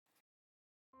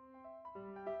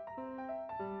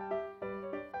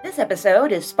This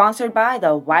episode is sponsored by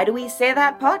the Why Do We Say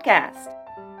That podcast.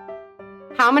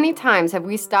 How many times have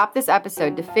we stopped this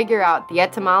episode to figure out the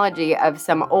etymology of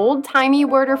some old-timey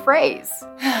word or phrase?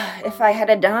 If I had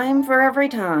a dime for every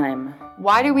time.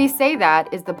 Why Do We Say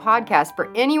That is the podcast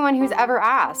for anyone who's ever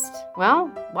asked, well,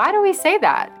 why do we say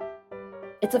that?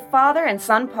 It's a father and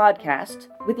son podcast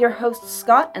with your hosts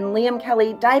Scott and Liam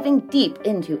Kelly diving deep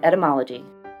into etymology.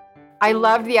 I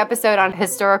loved the episode on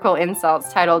historical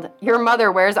insults titled, Your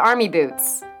Mother Wears Army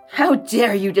Boots. How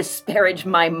dare you disparage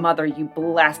my mother, you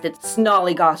blasted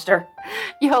snollygoster.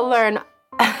 You'll learn...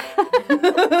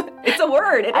 It's a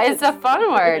word. It's a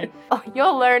fun word.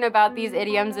 You'll learn about these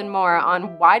idioms and more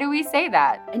on Why Do We Say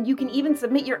That? And you can even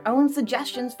submit your own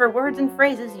suggestions for words and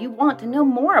phrases you want to know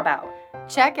more about.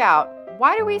 Check out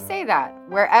Why Do We Say That?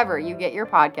 Wherever you get your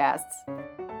podcasts.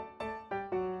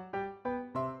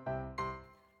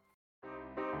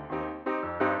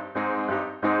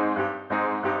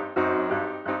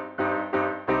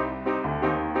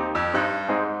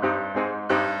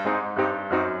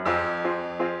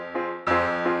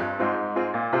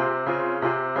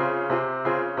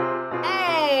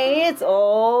 It's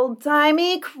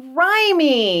old-timey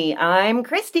crimey. I'm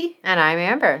Christy. And I'm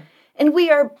Amber. And we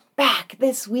are back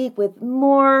this week with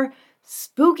more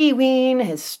spooky-ween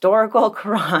historical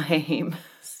crime.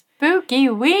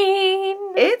 Spooky-ween.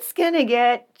 It's gonna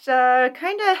get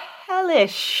kind of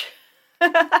hellish.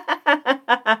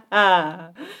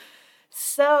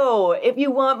 So, if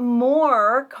you want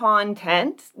more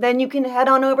content, then you can head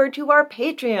on over to our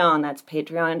Patreon. That's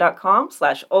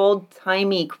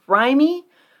patreon.com/oldtimeycrimey,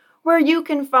 where you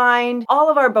can find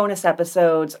all of our bonus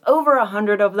episodes, over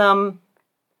 100 of them.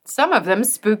 Some of them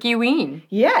spooky-ween.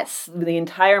 Yes, the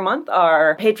entire month,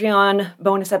 our Patreon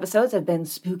bonus episodes have been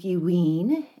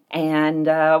spooky-ween. And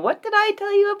what did I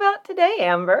tell you about today,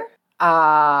 Amber?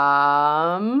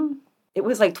 It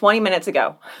was like 20 minutes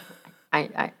ago.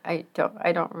 I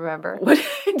don't remember. What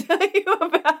did I tell you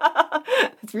about?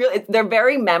 They're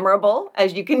very memorable,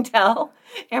 as you can tell.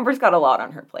 Amber's got a lot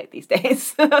on her plate these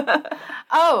days. What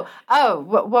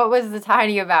was the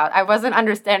tiny about? I wasn't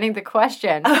understanding the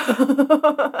question.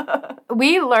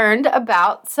 We learned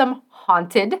about some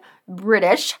haunted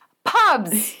British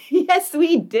pubs. Yes,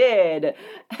 we did.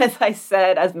 As I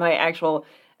said, as my actual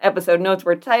episode notes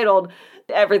were titled,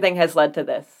 everything has led to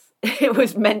this. It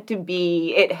was meant to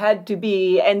be, it had to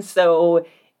be, and so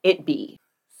it be.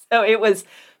 So it was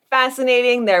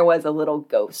fascinating. There was a little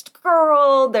ghost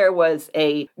girl. There was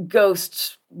a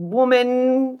ghost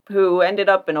woman who ended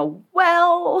up in a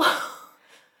well.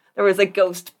 There was a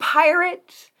ghost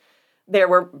pirate. There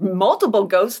were multiple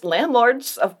ghost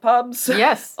landlords of pubs.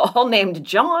 Yes. All named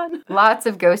John. Lots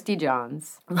of ghosty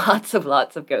Johns. Lots of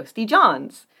ghosty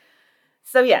Johns.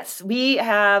 So yes, we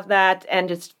have that, and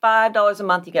just $5 a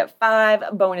month. You get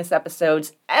 5 bonus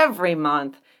episodes every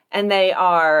month, and they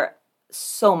are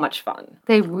so much fun.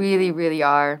 They really, really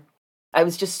are. I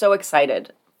was just so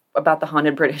excited about the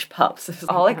haunted British pubs. This is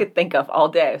all I could think of all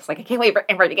day. It's like, I can't wait for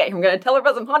Amber to get here. I'm going to tell her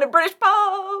about some haunted British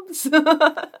pubs.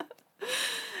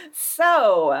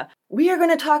 So, we are going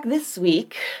to talk this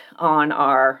week on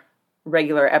our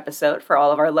regular episode for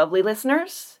all of our lovely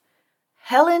listeners.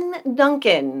 Helen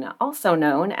Duncan, also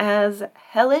known as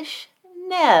Hellish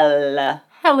Nell.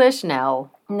 Hellish Nell.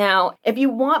 Now, if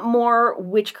you want more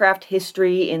witchcraft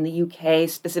history in the UK,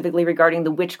 specifically regarding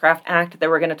the Witchcraft Act that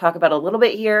we're going to talk about a little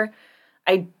bit here,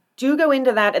 I do go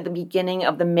into that at the beginning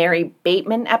of the Mary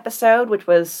Bateman episode, which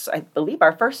was, I believe,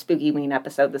 our first Spooky-ween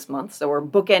episode this month. So we're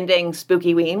bookending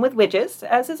Spooky-ween with witches,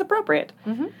 as is appropriate.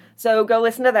 Mm-hmm. So go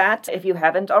listen to that if you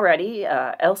haven't already,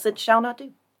 else it shall not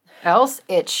do. Else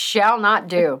it shall not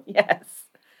do. Yes.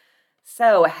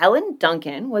 So Helen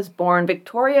Duncan was born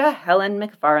Victoria Helen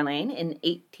McFarlane in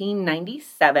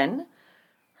 1897.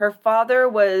 Her father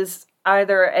was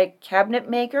either a cabinet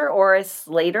maker or a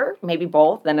slater, maybe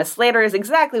both. And a slater is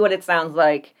exactly what it sounds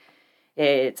like.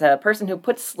 It's a person who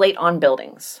puts slate on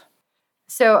buildings.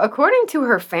 So according to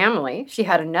her family, she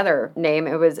had another name.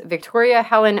 It was Victoria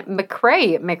Helen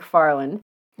McCrae McFarland,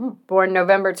 born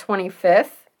November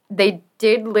 25th. They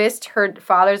did list her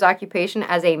father's occupation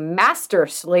as a master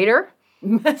slater.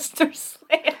 Master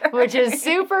slater. Which is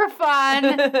super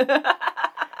fun.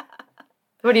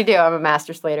 What do you do? I'm a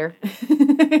master slater.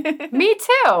 Me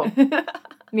too.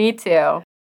 Me too.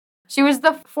 She was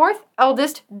the 4th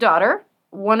eldest daughter.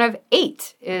 One of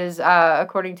 8 is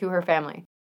according to her family.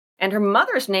 And her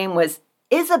mother's name was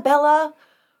Isabella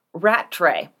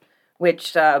Rattray,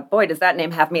 which, boy, does that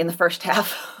name have me in the first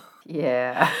half.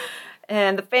 Yeah.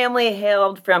 And the family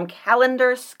hailed from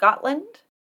Callander, Scotland.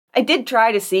 I did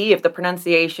try to see if the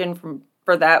pronunciation from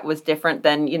for that was different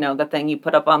than, the thing you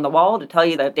put up on the wall to tell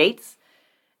you the dates.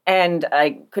 And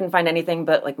I couldn't find anything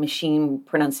but like machine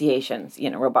pronunciations,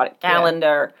 robotic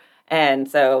calendar. And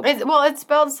so... It's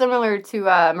spelled similar to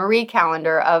Marie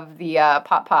Callender of the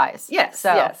pot pies. Yes,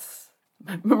 yes.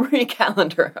 Marie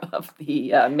Callender of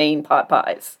the Maine pot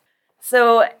pies.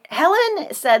 So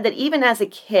Helen said that even as a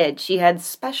kid, she had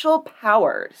special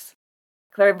powers,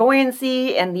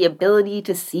 clairvoyancy, and the ability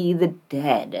to see the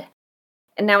dead.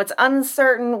 And now it's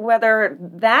uncertain whether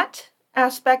that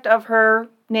aspect of her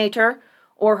nature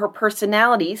or her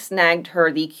personality snagged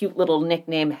her the cute little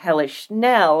nickname Hellish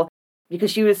Nell, because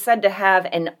she was said to have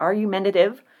an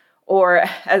argumentative, or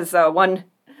as one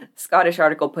Scottish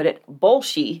article put it,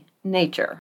 bolshy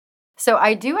nature. So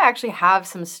I do actually have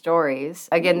some stories,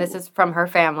 again, this is from her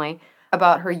family,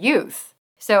 about her youth.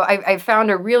 So I found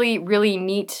a really, really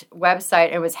neat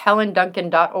website. It was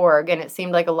helenduncan.org, and it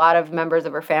seemed like a lot of members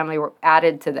of her family were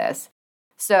added to this.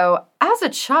 So as a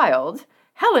child,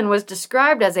 Helen was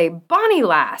described as a bonny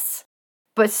lass,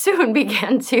 but soon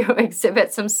began to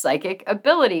exhibit some psychic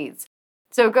abilities.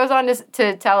 So it goes on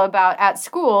to tell about at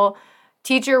school,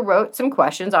 teacher wrote some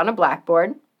questions on a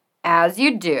blackboard, as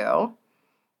you do.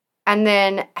 And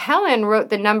then Helen wrote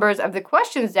the numbers of the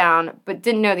questions down, but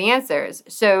didn't know the answers.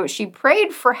 So she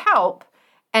prayed for help,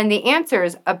 and the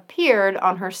answers appeared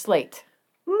on her slate.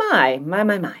 My.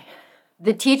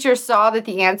 The teacher saw that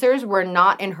the answers were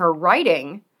not in her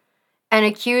writing and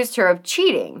accused her of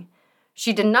cheating.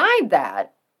 She denied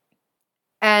that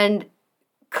and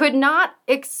could not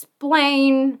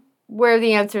explain where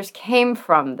the answers came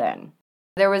from then.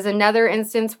 There was another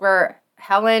instance where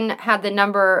Helen had the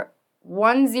number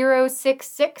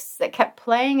 1066 that kept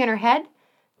playing in her head.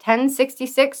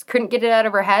 1066, couldn't get it out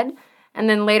of her head. And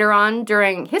then later on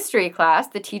during history class,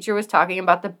 the teacher was talking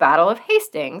about the Battle of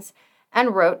Hastings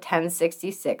and wrote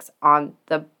 1066 on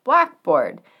the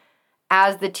blackboard.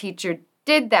 As the teacher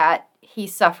did that, he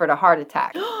suffered a heart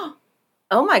attack.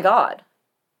 Oh my God.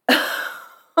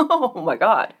 Oh my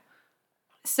God.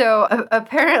 So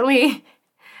apparently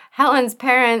Helen's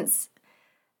parents,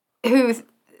 who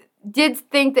did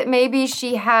think that maybe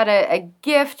she had a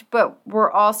gift, but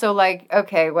were also like,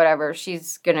 okay, whatever,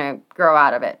 she's gonna grow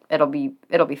out of it. It'll be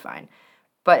fine.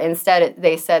 But instead,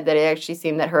 they said that it actually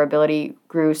seemed that her ability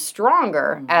grew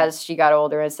stronger as she got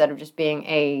older instead of just being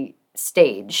a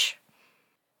stage.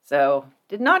 So,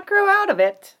 did not grow out of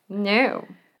it. No.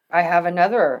 I have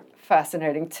another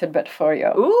fascinating tidbit for you.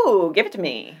 Ooh, give it to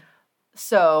me.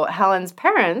 So, Helen's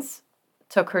parents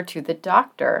took her to the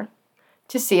doctor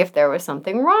to see if there was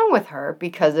something wrong with her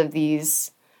because of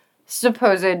these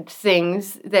supposed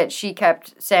things that she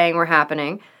kept saying were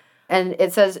happening. And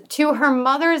it says, to her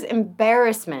mother's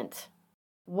embarrassment,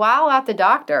 while at the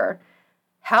doctor,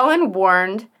 Helen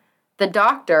warned the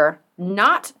doctor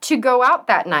not to go out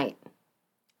that night.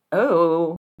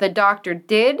 Oh. The doctor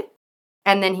did,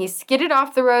 and then he skidded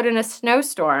off the road in a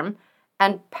snowstorm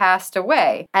and passed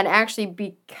away. And actually,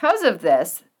 because of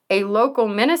this, a local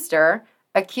minister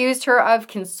accused her of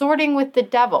consorting with the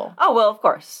devil. Oh, well, of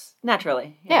course.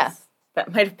 Naturally. Yes. Yeah.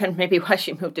 That might have been maybe why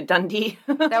she moved to Dundee.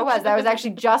 That was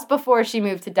actually just before she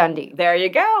moved to Dundee. There you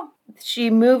go. She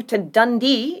moved to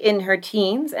Dundee in her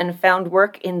teens and found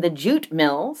work in the jute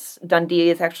mills. Dundee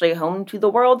is actually home to the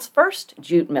world's first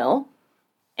jute mill.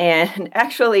 And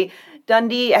actually,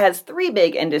 Dundee has 3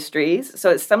 big industries,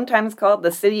 so it's sometimes called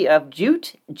the city of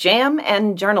jute, jam,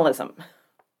 and journalism.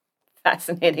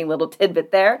 Fascinating little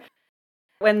tidbit there.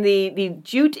 When the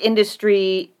jute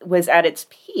industry was at its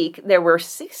peak, there were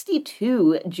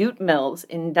 62 jute mills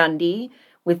in Dundee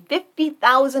with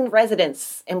 50,000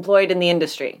 residents employed in the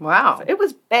industry. Wow. So it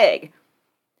was big.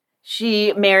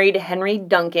 She married Henry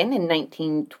Duncan in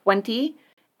 1920,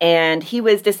 and he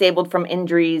was disabled from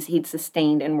injuries he'd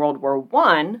sustained in World War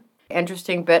I.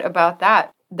 Interesting bit about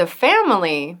that. The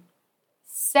family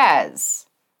says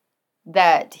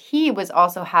that he was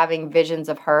also having visions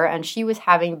of her and she was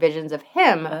having visions of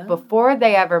him before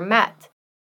they ever met.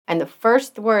 And the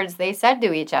first words they said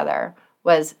to each other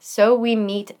was, "So we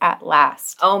meet at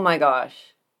last." Oh my gosh.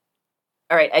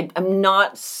 All right, I'm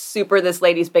not super this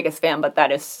lady's biggest fan, but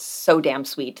that is so damn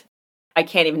sweet. I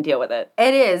can't even deal with it.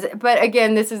 It is, but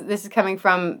again, this is coming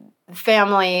from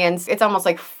family, and it's almost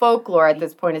like folklore at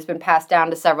this point. It's been passed down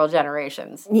to several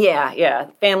generations. Yeah.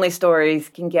 Family stories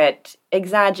can get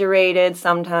exaggerated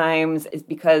sometimes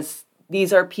because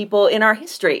these are people in our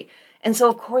history. And so,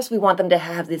 of course, we want them to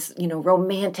have this,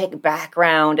 romantic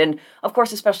background. And, of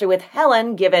course, especially with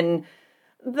Helen, given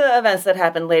the events that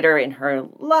happened later in her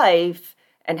life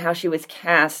and how she was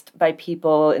cast by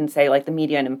people in, say, like the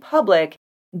media and in public,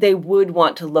 they would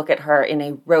want to look at her in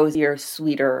a rosier,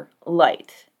 sweeter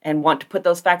light. and want to put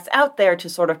those facts out there to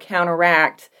sort of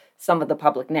counteract some of the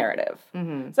public narrative.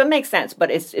 So it makes sense,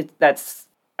 but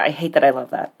I hate that I love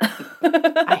that.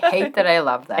 I hate that I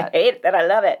love that. I hate that I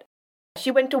love it. She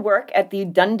went to work at the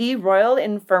Dundee Royal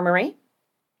Infirmary.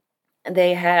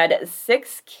 They had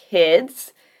 6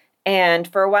 kids, and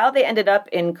for a while they ended up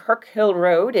in Kirkhill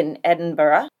Road in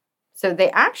Edinburgh. So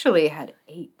they actually had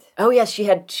 8. Oh, yes, she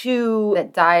had 2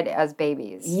 that died as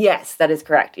babies. Yes, that is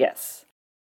correct, yes.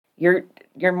 You're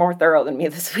more thorough than me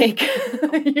this week.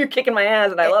 You're kicking my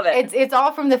ass, and I love it. It's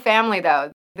all from the family,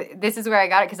 though. This is where I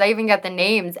got it, because I even got the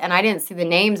names, and I didn't see the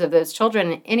names of those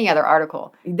children in any other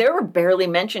article. They were barely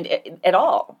mentioned at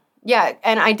all. Yeah,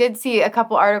 and I did see a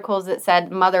couple articles that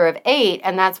said mother of 8,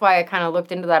 and that's why I kind of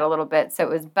looked into that a little bit. So it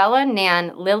was Bella,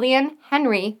 Nan, Lillian,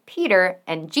 Henry, Peter,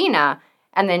 and Gina,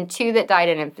 and then 2 that died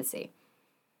in infancy.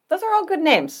 Those are all good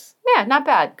names. Yeah, not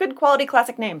bad. Good quality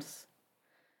classic names.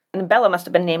 And Bella must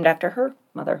have been named after her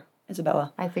mother,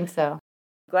 Isabella. I think so.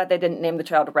 Glad they didn't name the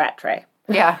child Rattray.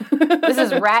 Yeah, this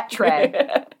is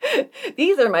Rattray.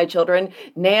 These are my children,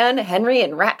 Nan, Henry,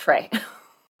 and Rattray.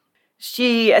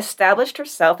 She established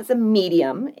herself as a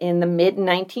medium in the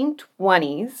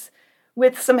mid-1920s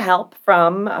with some help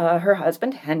from her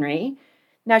husband, Henry.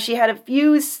 Now, she had a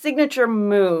few signature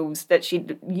moves that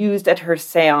she'd used at her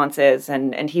seances,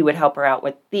 and he would help her out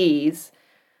with these.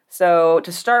 So,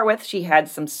 to start with, she had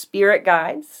some spirit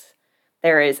guides.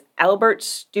 There is Albert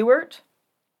Stewart.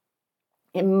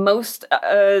 And most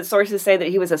sources say that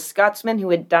he was a Scotsman who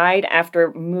had died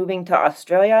after moving to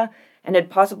Australia and had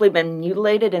possibly been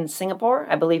mutilated in Singapore.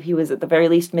 I believe he was at the very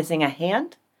least missing a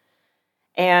hand.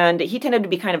 And he tended to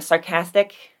be kind of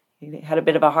sarcastic. He had a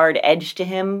bit of a hard edge to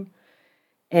him.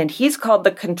 And he's called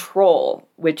the Control,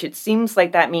 which it seems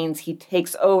like that means he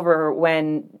takes over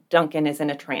when Duncan is in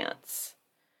a trance.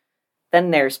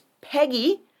 Then there's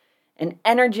Peggy, an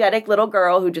energetic little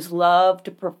girl who just loved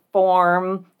to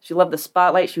perform. She loved the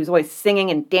spotlight. She was always singing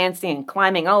and dancing and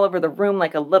climbing all over the room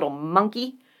like a little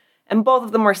monkey. And both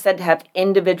of them were said to have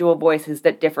individual voices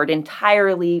that differed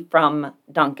entirely from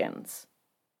Duncan's.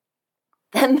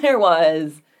 Then there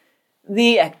was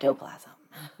the ectoplasm.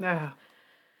 Oh.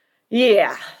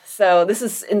 Yeah, so this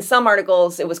is, in some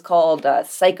articles, it was called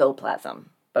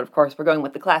psychoplasm. But of course, we're going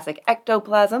with the classic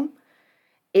ectoplasm.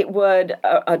 It would,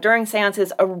 during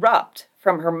seances, erupt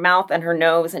from her mouth and her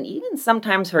nose, and even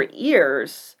sometimes her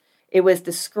ears. It was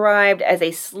described as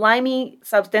a slimy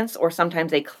substance or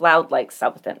sometimes a cloud-like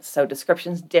substance, so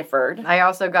descriptions differed. I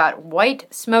also got white,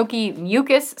 smoky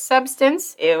mucus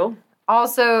substance. Ew.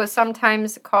 Also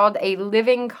sometimes called a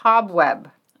living cobweb.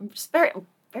 I'm just very,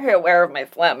 very aware of my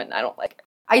phlegm, and I don't like it.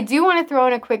 I do want to throw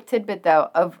in a quick tidbit, though,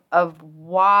 of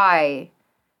why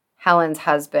Helen's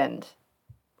husband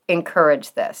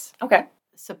encouraged this. Okay.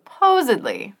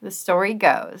 Supposedly, the story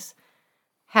goes,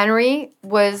 Henry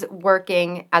was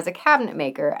working as a cabinet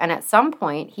maker, and at some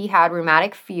point he had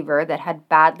rheumatic fever that had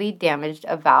badly damaged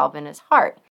a valve in his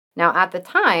heart. Now, at the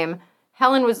time,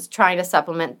 Helen was trying to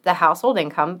supplement the household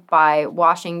income by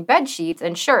washing bed sheets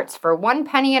and shirts for 1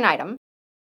 penny an item,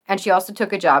 and she also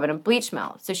took a job in a bleach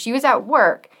mill. So she was at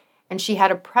work, and she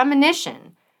had a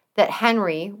premonition that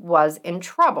Henry was in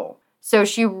trouble. So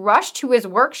she rushed to his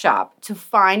workshop to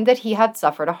find that he had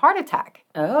suffered a heart attack.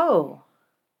 Oh.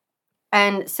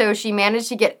 And so she managed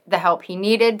to get the help he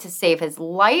needed to save his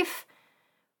life.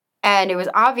 And it was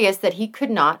obvious that he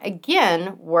could not,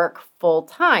 again, work full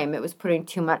time. It was putting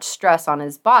too much stress on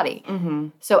his body. Mm-hmm.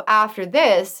 So after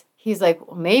this, he's like,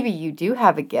 well, maybe you do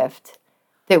have a gift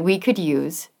that we could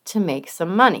use to make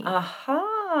some money.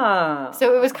 Aha.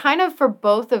 So it was kind of for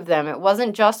both of them. It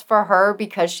wasn't just for her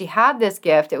because she had this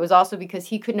gift. It was also because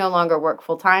he could no longer work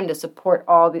full time to support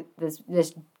all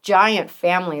this giant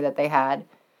family that they had,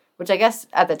 which I guess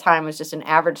at the time was just an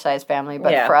average-sized family,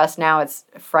 but for us now it's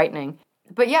frightening.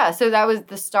 But yeah, so that was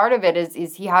the start of it,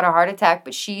 is he had a heart attack,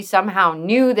 but she somehow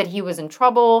knew that he was in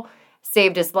trouble,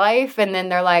 saved his life, and then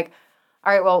they're like,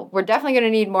 all right, well, we're definitely going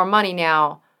to need more money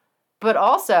now, but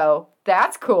also,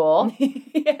 that's cool.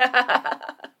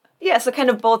 Yeah, so kind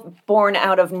of both born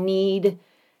out of need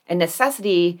and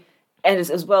necessity, and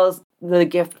as well as the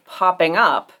gift popping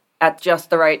up at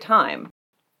just the right time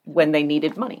when they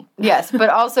needed money. Yes, but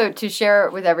also to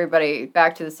share with everybody,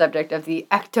 back to the subject of the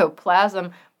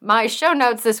ectoplasm, my show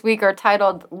notes this week are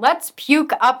titled, Let's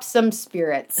Puke Up Some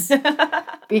Spirits,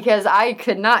 because I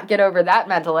could not get over that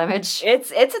mental image.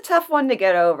 It's a tough one to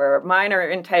get over. Mine are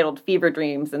entitled Fever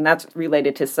Dreams, and that's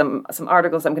related to some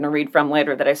articles I'm going to read from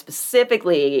later that I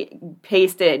specifically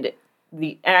pasted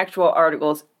the actual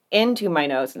articles into my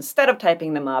notes instead of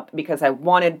typing them up because I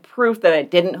wanted proof that I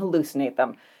didn't hallucinate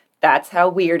them. That's how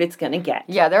weird it's going to get.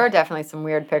 Yeah, there are definitely some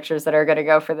weird pictures that are going to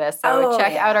go for this. So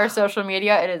check out our yeah. social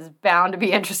media. It is bound to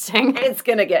be interesting. It's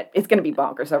going to be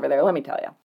bonkers over there, let me tell you.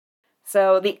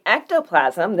 So the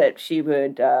ectoplasm that she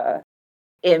would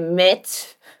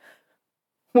emit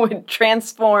would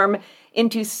transform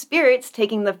into spirits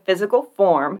taking the physical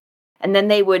form, and then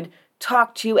they would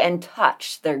talk to and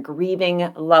touch their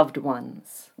grieving loved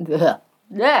ones. Ugh.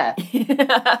 Yeah.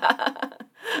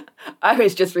 I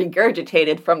was just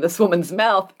regurgitated from this woman's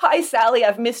mouth. Hi, Sally,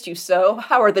 I've missed you so.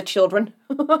 How are the children?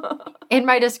 In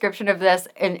my description of this,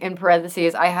 in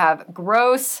parentheses, I have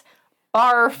gross,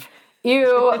 barf,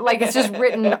 ew, like it's just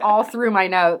written all through my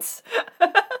notes.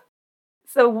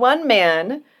 So one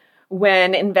man,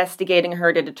 when investigating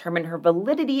her to determine her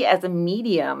validity as a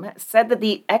medium, said that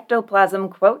the ectoplasm,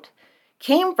 quote,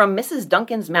 came from Mrs.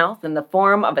 Duncan's mouth in the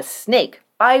form of a snake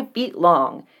 5 feet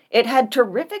long. It had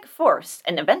terrific force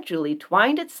and eventually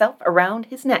twined itself around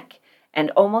his neck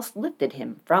and almost lifted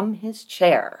him from his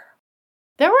chair.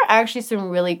 There were actually some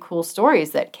really cool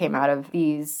stories that came out of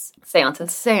these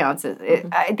Seances.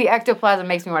 The ectoplasm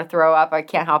makes me want to throw up. I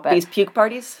can't help it. These puke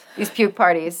parties? These puke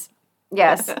parties.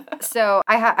 Yes. So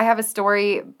I have a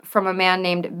story from a man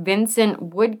named Vincent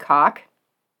Woodcock.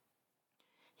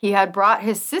 He had brought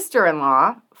his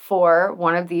sister-in-law for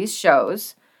one of these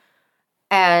shows,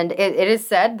 and it is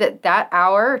said that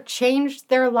hour changed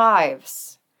their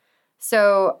lives.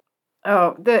 So,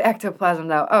 the ectoplasm,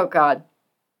 though. Oh, God.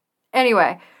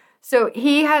 Anyway, so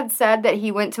he had said that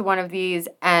he went to one of these,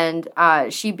 and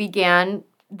she began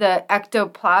the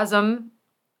ectoplasm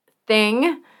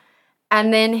thing,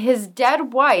 and then his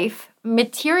dead wife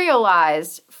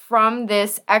materialized from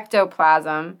this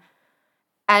ectoplasm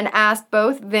and asked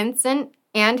both Vincent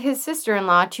and his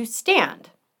sister-in-law to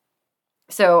stand.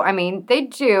 So, I mean, they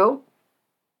do.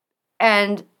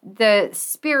 And the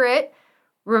spirit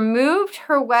removed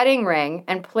her wedding ring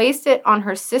and placed it on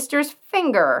her sister's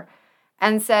finger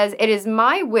and says, "It is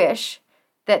my wish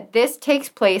that this takes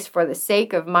place for the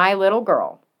sake of my little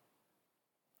girl."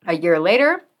 A year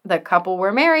later, the couple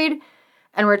were married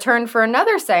and returned for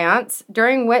another seance,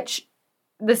 during which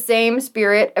the same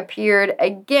spirit appeared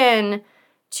again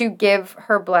to give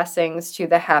her blessings to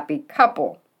the happy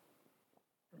couple.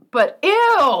 But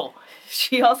ew!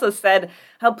 She also said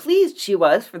how pleased she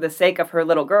was for the sake of her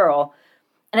little girl.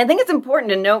 And I think it's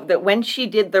important to note that when she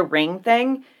did the ring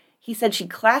thing, he said she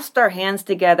clasped our hands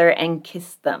together and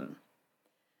kissed them.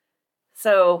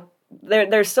 So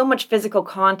there's so much physical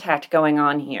contact going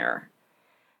on here.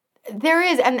 There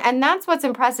is, and that's what's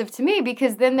impressive to me,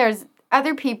 because then there's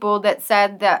other people that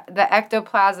said that the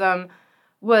ectoplasm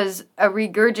was a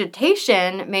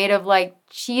regurgitation made of like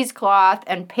cheesecloth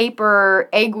and paper,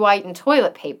 egg white, and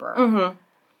toilet paper. Mm-hmm.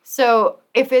 So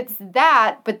if it's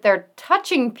that, but they're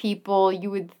touching people, you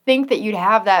would think that you'd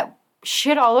have that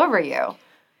shit all over you.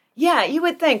 Yeah, you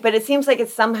would think, but it seems like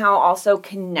it's somehow also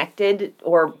connected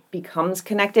or becomes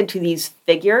connected to these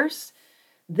figures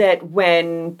that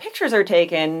when pictures are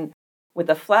taken with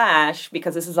a flash,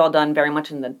 because this is all done very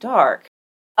much in the dark,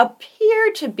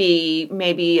 appear to be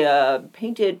maybe a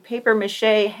painted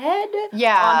papier-mâché head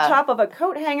on top of a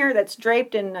coat hanger that's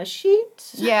draped in a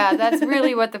sheet. Yeah, that's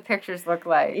really what the pictures look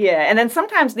like. Yeah, and then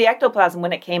sometimes the ectoplasm,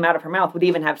 when it came out of her mouth, would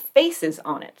even have faces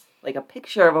on it, like a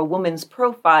picture of a woman's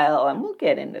profile, and we'll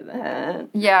get into that.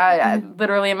 Yeah,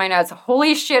 literally in my notes,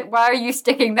 holy shit, why are you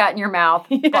sticking that in your mouth?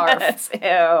 Barf. Yes,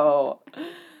 ew.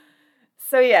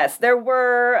 So yes, there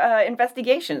were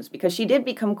investigations, because she did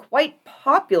become quite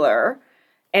popular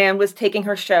and was taking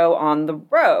her show on the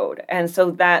road. And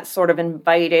so that sort of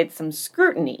invited some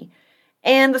scrutiny.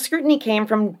 And the scrutiny came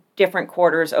from different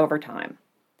quarters over time.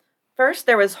 First,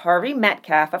 there was Harvey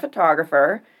Metcalf, a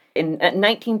photographer. In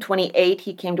 1928,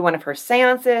 he came to one of her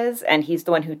seances, and he's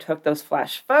the one who took those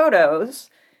flash photos.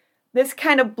 This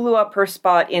kind of blew up her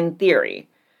spot in theory.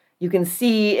 You can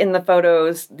see in the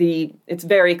photos, it's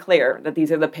very clear that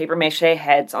these are the papier-mâché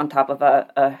heads on top of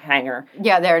a hanger.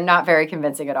 Yeah, they're not very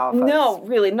convincing at all, folks. No,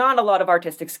 really, not a lot of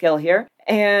artistic skill here.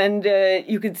 And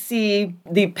you could see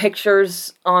the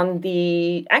pictures on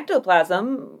the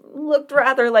ectoplasm looked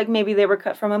rather like maybe they were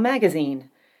cut from a magazine.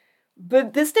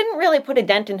 But this didn't really put a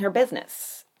dent in her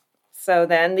business. So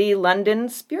then the London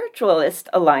Spiritualist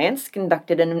Alliance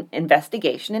conducted an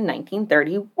investigation in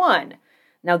 1931.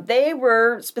 Now, they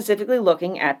were specifically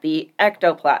looking at the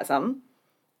ectoplasm,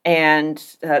 and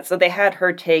so they had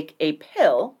her take a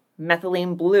pill,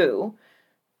 methylene blue,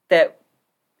 that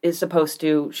is supposed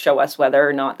to show us whether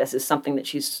or not this is something that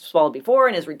she's swallowed before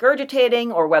and is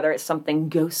regurgitating, or whether it's something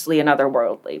ghostly and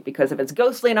otherworldly. Because if it's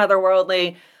ghostly and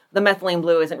otherworldly, the methylene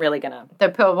blue isn't really going to... The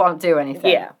pill won't do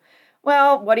anything. Yeah.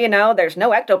 Well, what do you know? There's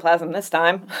no ectoplasm this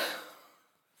time.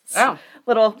 Oh.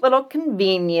 Little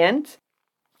convenient.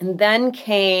 And then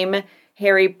came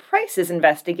Harry Price's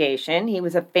investigation. He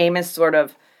was a famous sort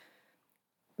of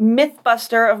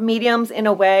mythbuster of mediums in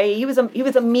a way. He was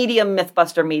a medium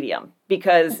mythbuster medium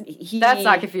because That's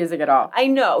not confusing at all. I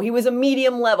know. He was a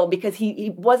medium level because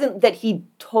he wasn't that he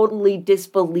totally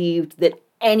disbelieved that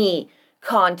any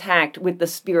contact with the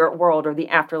spirit world or the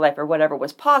afterlife or whatever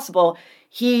was possible.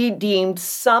 He deemed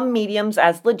some mediums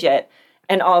as legit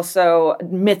and also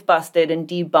myth-busted and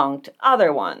debunked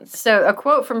other ones. So a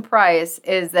quote from Price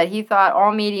is that he thought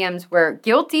all mediums were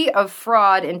guilty of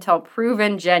fraud until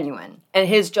proven genuine. And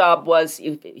his job was,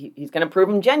 he's going to prove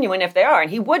them genuine if they are. And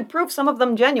he would prove some of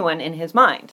them genuine in his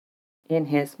mind. In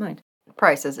his mind.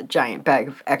 Price is a giant bag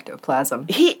of ectoplasm.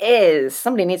 He is.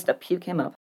 Somebody needs to puke him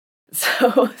up.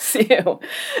 So,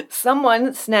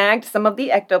 someone snagged some of the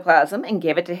ectoplasm and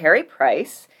gave it to Harry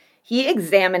Price. He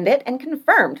examined it and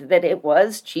confirmed that it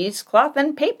was cheesecloth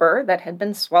and paper that had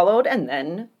been swallowed and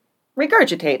then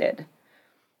regurgitated.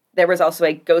 There was also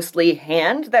a ghostly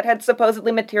hand that had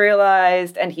supposedly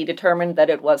materialized, and he determined that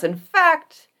it was, in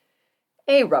fact,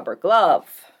 a rubber glove.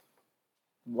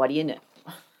 What do you know?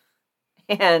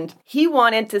 And he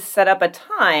wanted to set up a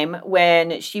time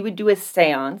when she would do a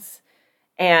seance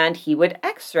and he would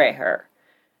x-ray her.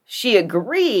 She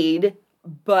agreed,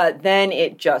 but then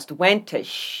it just went to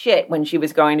shit when she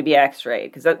was going to be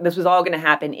x-rayed, because this was all going to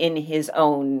happen in his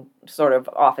own sort of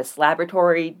office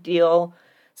laboratory deal.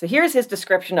 So here's his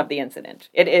description of the incident.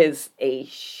 It is a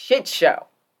shit show,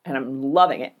 and I'm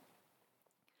loving it.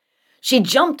 She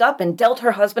jumped up and dealt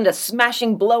her husband a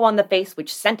smashing blow on the face,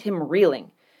 which sent him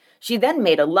reeling. She then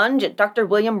made a lunge at Dr.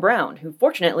 William Brown, who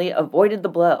fortunately avoided the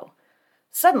blow.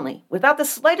 Suddenly, without the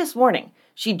slightest warning,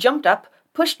 she jumped up,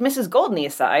 pushed Mrs. Goldney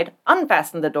aside,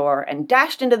 unfastened the door, and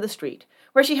dashed into the street,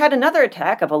 where she had another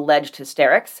attack of alleged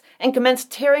hysterics and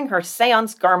commenced tearing her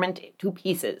seance garment to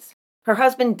pieces. Her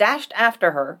husband dashed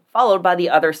after her, followed by the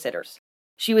other sitters.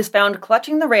 She was found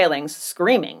clutching the railings,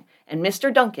 screaming, and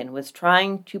Mr. Duncan was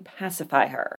trying to pacify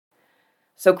her.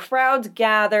 So crowds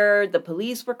gathered, the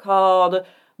police were called,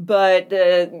 but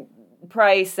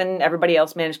Price and everybody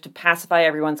else managed to pacify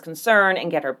everyone's concern and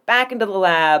get her back into the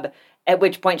lab, at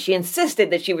which point she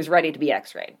insisted that she was ready to be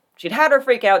x-rayed. She'd had her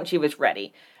freak out and she was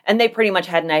ready, and they pretty much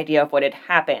had an idea of what had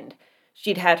happened.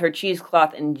 She'd had her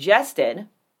cheesecloth ingested,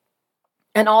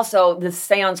 and also the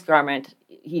seance garment,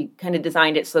 he kind of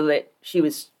designed it so that she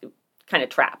was kind of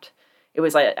trapped. It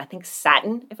was, like, I think,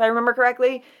 satin, if I remember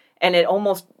correctly, and it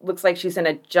almost looks like she's in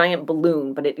a giant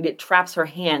balloon, but it traps her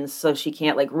hands so she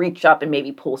can't, like, reach up and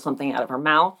maybe pull something out of her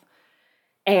mouth.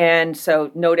 And so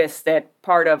notice that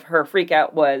part of her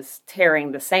freakout was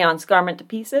tearing the seance garment to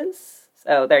pieces.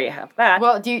 So there you have that.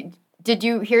 Well, did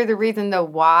you hear the reason, though,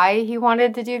 why he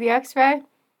wanted to do the x-ray?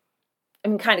 I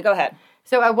mean, kind of, go ahead.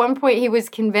 So at one point he was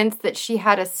convinced that she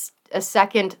had a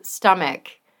second stomach.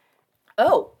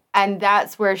 Oh. And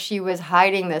that's where she was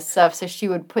hiding this stuff, so she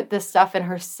would put this stuff in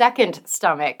her second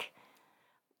stomach.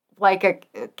 Like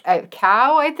a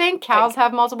cow, I think. Cows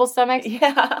have multiple stomachs.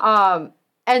 Yeah.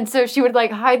 And so she would,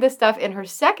 like, hide the stuff in her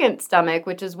second stomach,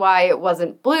 which is why it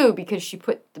wasn't blue, because she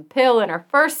put the pill in her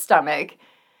first stomach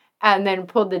and then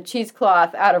pulled the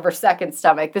cheesecloth out of her second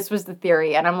stomach. This was the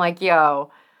theory. And I'm like,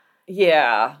 yo.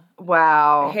 Yeah.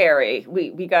 Wow. Harry,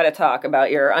 we got to talk about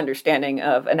your understanding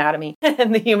of anatomy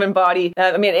and the human body.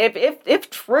 I mean, if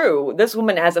true, this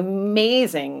woman has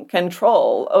amazing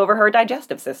control over her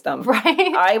digestive system.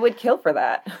 Right? I would kill for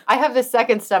that. I have the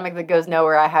second stomach that goes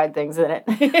nowhere. I hide things in it.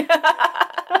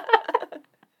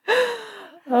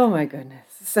 Oh my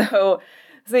goodness. So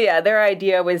yeah, their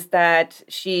idea was that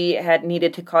she had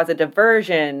needed to cause a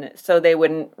diversion so they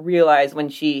wouldn't realize when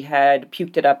she had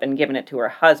puked it up and given it to her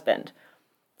husband.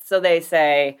 So they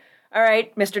say, all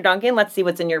right, Mr. Duncan, let's see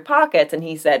what's in your pockets. And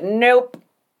he said, nope.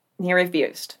 He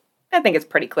refused. I think it's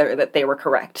pretty clear that they were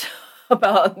correct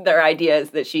about their ideas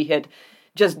that she had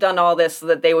just done all this so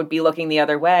that they would be looking the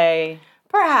other way.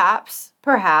 Perhaps.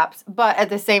 But at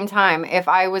the same time, if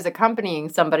I was accompanying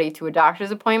somebody to a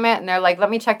doctor's appointment and they're like, let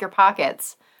me check your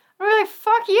pockets, I'm really,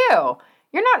 fuck you.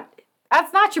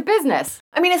 That's not your business.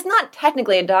 I mean, it's not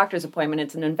technically a doctor's appointment.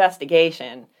 It's an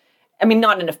investigation. I mean,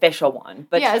 not an official one.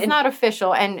 But yeah, it's not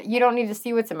official, and you don't need to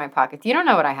see what's in my pockets. You don't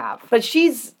know what I have. But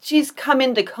she's come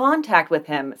into contact with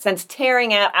him since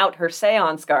tearing out her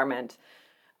seance garment.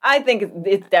 I think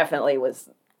it definitely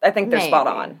was. I think they're spot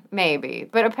on. Maybe.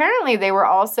 But apparently they were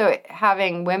also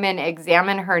having women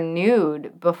examine her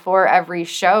nude before every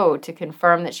show to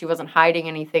confirm that she wasn't hiding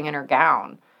anything in her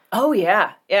gown. Oh,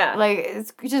 yeah. Yeah. Like,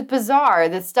 it's just bizarre.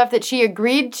 The stuff that she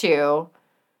agreed to,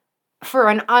 for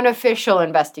an unofficial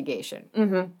investigation.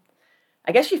 Mm-hmm.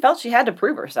 I guess she felt she had to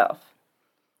prove herself.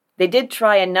 They did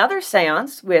try another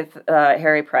seance with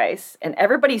Harry Price, and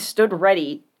everybody stood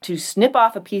ready to snip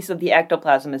off a piece of the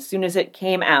ectoplasm as soon as it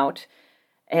came out,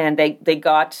 and they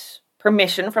got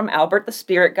permission from Albert the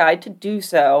spirit guide to do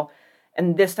so,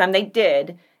 and this time they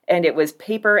did, and it was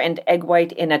paper and egg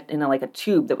white in a like a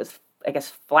tube that was, I guess,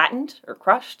 flattened or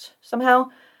crushed somehow.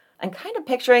 I'm kind of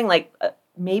picturing like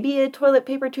maybe a toilet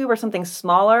paper tube or something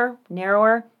smaller,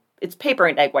 narrower. It's paper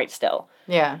and egg white still.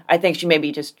 Yeah. I think she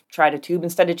maybe just tried a tube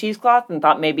instead of cheesecloth and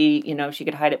thought maybe, she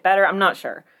could hide it better. I'm not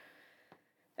sure.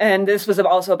 And this was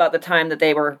also about the time that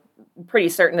they were pretty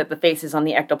certain that the faces on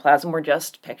the ectoplasm were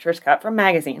just pictures cut from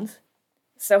magazines.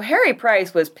 So Harry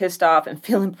Price was pissed off and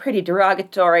feeling pretty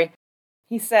derogatory.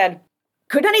 He said,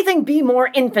 "Could anything be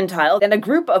more infantile than a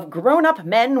group of grown-up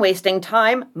men wasting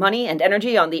time, money, and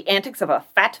energy on the antics of a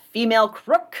fat female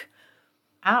crook?"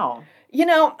 Ow.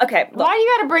 Okay. Look. Why do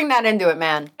you gotta bring that into it,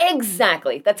 man?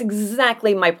 Exactly. That's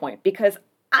exactly my point, because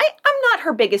I'm not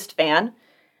her biggest fan,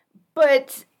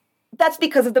 but that's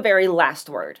because of the very last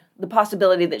word, the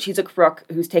possibility that she's a crook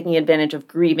who's taking advantage of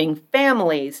grieving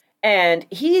families. And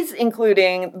he's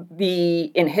including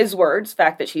in his words,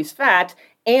 fact that she's fat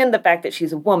and the fact that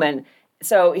she's a woman.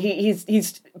 So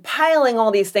he's piling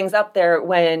all these things up there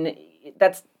when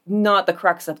that's not the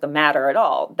crux of the matter at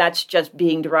all. That's just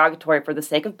being derogatory for the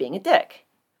sake of being a dick.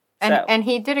 And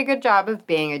he did a good job of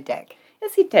being a dick.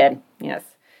 Yes, he did. Yes.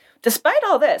 Despite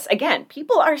all this, again,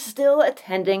 people are still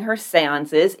attending her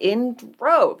seances in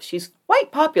droves. She's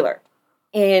quite popular.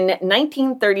 In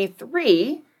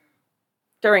 1933,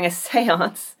 during a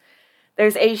seance,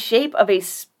 there's a shape of a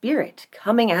spirit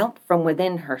coming out from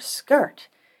within her skirt.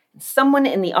 Someone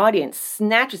in the audience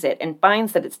snatches it and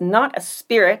finds that it's not a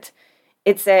spirit,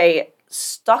 it's a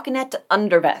stockinette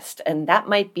undervest, and that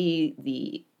might be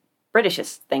the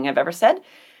Britishest thing I've ever said.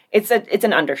 It's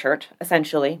an undershirt,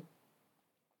 essentially.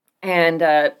 And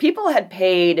people had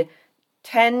paid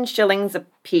 10 shillings a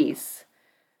piece,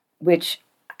 which,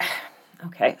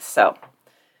 okay, so,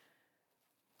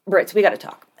 Brits, we gotta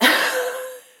talk.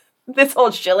 This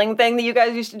whole shilling thing that you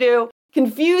guys used to do,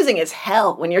 confusing as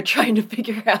hell when you're trying to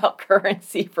figure out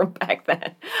currency from back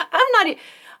then.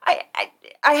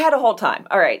 I had a whole time.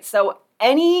 All right, so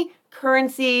any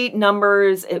currency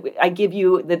numbers I give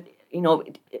you that,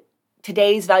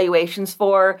 today's valuations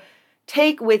for,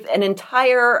 take with an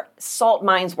entire salt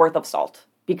mine's worth of salt.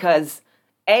 Because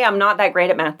A, I'm not that great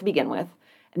at math to begin with.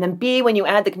 And then B, when you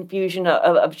add the confusion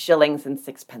of shillings and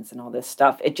sixpence and all this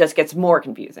stuff, it just gets more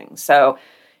confusing. So,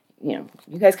 you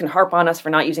guys can harp on us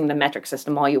for not using the metric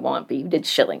system all you want, but you did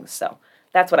shillings. So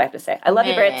that's what I have to say. I love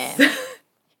you, Brits.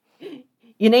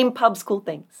 You name pubs cool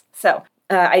things. So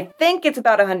I think it's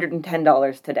about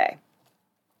 $110 today.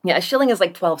 Yeah, a shilling is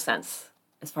like 12 cents,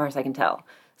 as far as I can tell.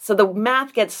 So the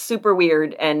math gets super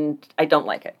weird, and I don't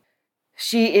like it.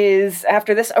 She is,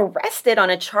 after this, arrested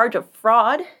on a charge of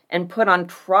fraud and put on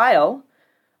trial.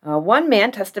 One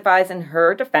man testifies in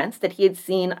her defense that he had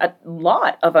seen a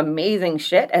lot of amazing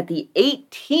shit at the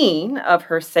 18 of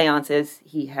her seances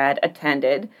he had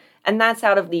attended, and that's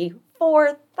out of the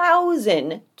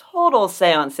 4,000 total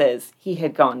seances he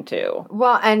had gone to.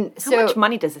 Well, and so how much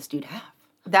money does this dude have?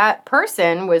 That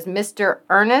person was Mr.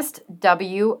 Ernest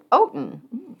W. Oaten.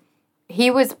 He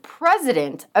was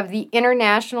president of the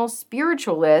International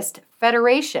Spiritualist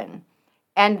Federation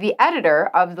and the editor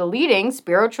of the leading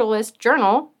spiritualist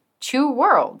journal, Two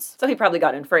Worlds. So he probably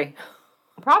got in free.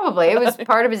 Probably. It was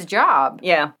part of his job.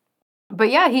 Yeah. But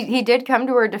yeah, he did come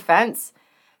to her defense.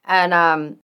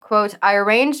 And, quote, "I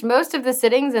arranged most of the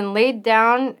sittings and laid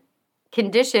down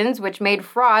conditions which made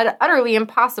fraud utterly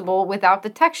impossible without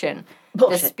detection.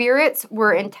 Bullshit. The spirits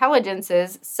were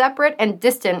intelligences separate and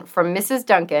distant from Mrs.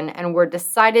 Duncan and were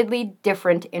decidedly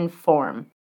different in form."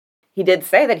 He did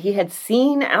say that he had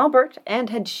seen Albert and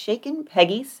had shaken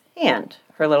Peggy's hand,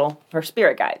 her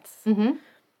spirit guides. Mm-hmm.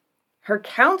 Her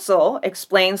counsel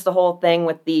explains the whole thing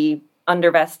with the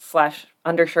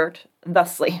undervest/undershirt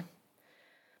thusly.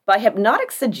 By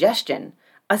hypnotic suggestion,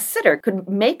 a sitter could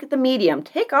make the medium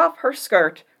take off her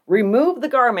skirt, remove the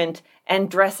garment,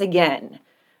 and dress again.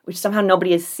 Which somehow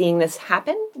nobody is seeing this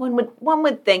happen. One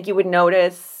would think you would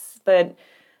notice, but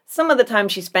some of the time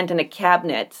she spent in a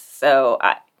cabinet, so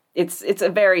it's a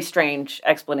very strange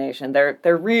explanation. They're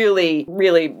really,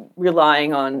 really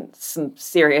relying on some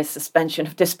serious suspension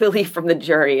of disbelief from the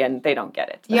jury, and they don't get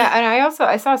it. Yeah, and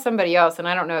I saw somebody else, and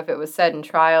I don't know if it was said in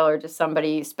trial or just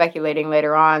somebody speculating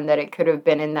later on that it could have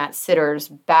been in that sitter's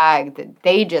bag, that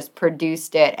they just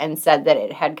produced it and said that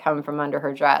it had come from under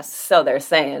her dress. So they're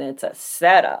saying it's a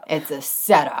setup. It's a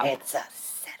setup. It's a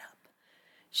setup.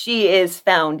 She is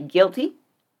found guilty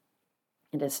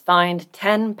and is fined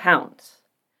 10 pounds.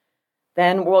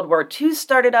 Then World War II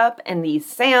started up and the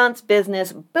seance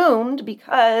business boomed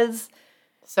because...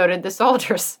 So did the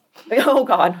soldiers. Oh,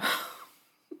 God.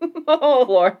 Oh,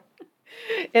 Lord.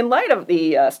 In light of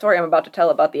the story I'm about to tell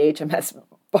about the HMS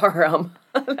Barham,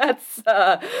 that's,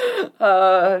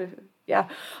 yeah.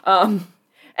 And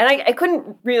I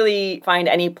couldn't really find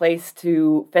any place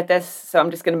to fit this, so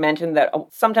I'm just going to mention that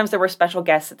sometimes there were special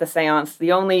guests at the seance.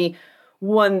 The only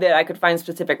one that I could find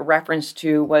specific reference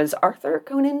to was Arthur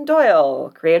Conan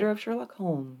Doyle, creator of Sherlock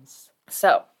Holmes.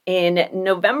 So, in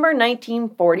November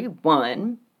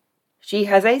 1941, she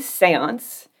has a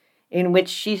seance in which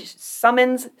she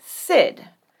summons Sid,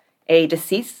 a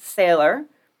deceased sailor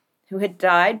who had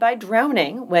died by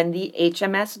drowning when the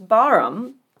HMS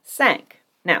Barham sank.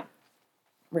 Now,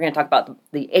 we're going to talk about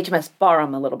the HMS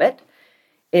Barham a little bit.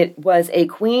 It was a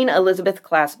Queen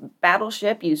Elizabeth-class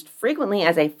battleship used frequently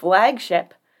as a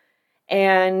flagship,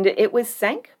 and it was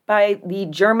sank by the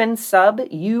German sub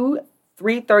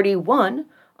U-331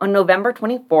 on November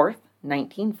 24th,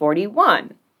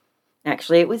 1941.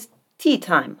 Actually, it was tea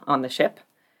time on the ship,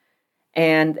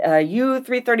 and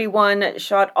U-331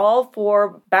 shot all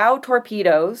 4 bow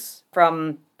torpedoes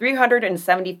from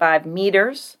 375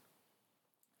 meters.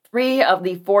 3 of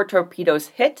the 4 torpedoes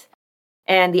hit,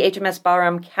 and the HMS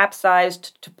Barham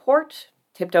capsized to port,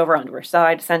 tipped over onto her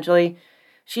side, essentially.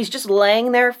 She's just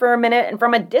laying there for a minute, and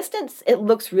from a distance, it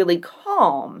looks really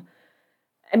calm.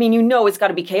 I mean, you know it's got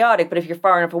to be chaotic, but if you're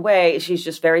far enough away, she's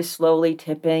just very slowly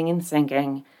tipping and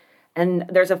sinking. And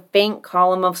there's a faint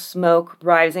column of smoke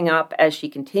rising up as she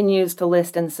continues to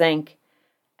list and sink.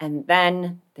 And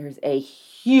then there's a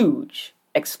huge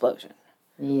explosion.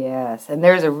 Yes, and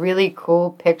there's a really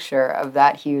cool picture of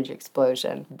that huge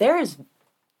explosion. There's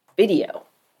video.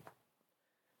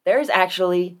 There's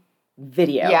actually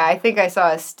video. Yeah, I think I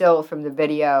saw a still from the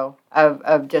video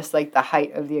of just like the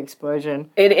height of the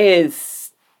explosion. It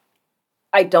is.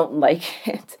 I don't like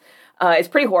it. It's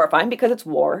pretty horrifying because it's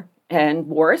war, and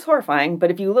war is horrifying, but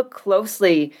if you look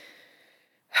closely,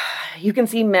 you can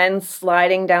see men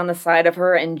sliding down the side of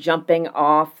her and jumping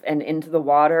off and into the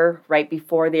water right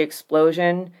before the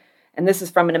explosion. And this is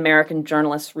from an American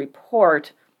journalist's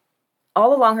report.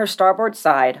 All along her starboard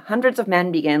side, hundreds of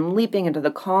men began leaping into the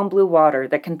calm blue water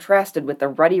that contrasted with the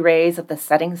ruddy rays of the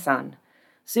setting sun.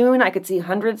 Soon I could see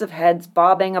hundreds of heads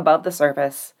bobbing above the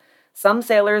surface. Some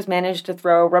sailors managed to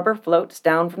throw rubber floats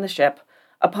down from the ship,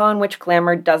 upon which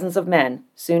clambered dozens of men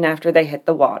soon after they hit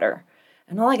the water.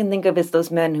 And all I can think of is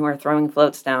those men who are throwing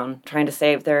floats down, trying to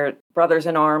save their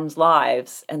brothers-in-arms'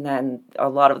 lives, and then a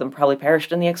lot of them probably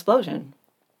perished in the explosion.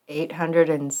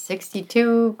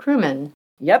 862 crewmen.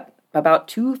 Yep, about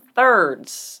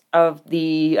 2/3 of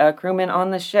the crewmen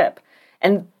on the ship.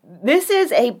 And this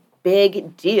is a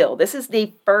big deal. This is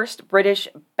the first British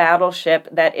battleship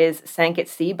that is sank at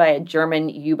sea by a German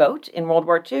U-boat in World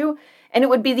War II, and it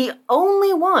would be the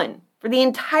only one for the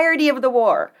entirety of the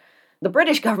war. The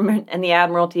British government and the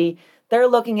Admiralty, they're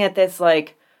looking at this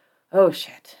like, oh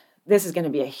shit, this is going to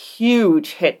be a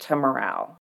huge hit to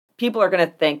morale. People are going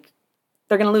to think,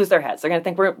 they're going to lose their heads. They're going to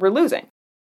think we're losing.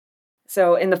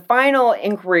 So in the final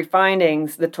inquiry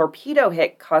findings, the torpedo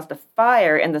hit caused a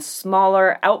fire in the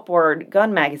smaller outboard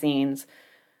gun magazines.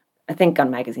 I think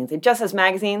gun magazines. It just says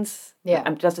magazines. Yeah.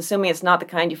 I'm just assuming it's not the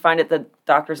kind you find at the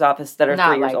doctor's office that are Not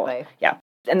 3 years likely. old. Yeah.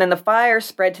 And then the fire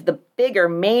spread to the bigger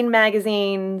main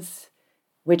magazines,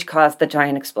 which caused the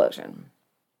giant explosion.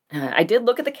 I did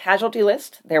look at the casualty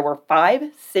list. There were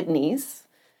 5 Sydneys.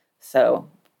 So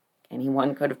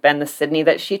anyone could have been the Sydney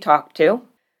that she talked to.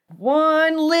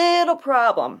 One little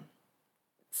problem.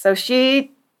 So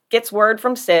she gets word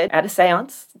from Sid at a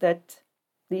seance that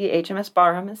the HMS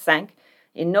Barham has sank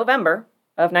in November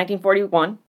of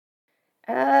 1941.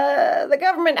 The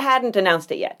government hadn't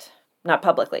announced it yet, not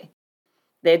publicly.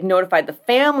 They had notified the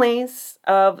families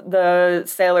of the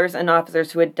sailors and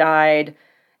officers who had died,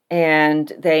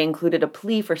 and they included a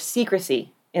plea for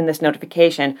secrecy in this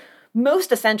notification.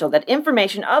 Most essential that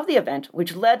information of the event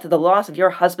which led to the loss of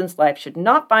your husband's life should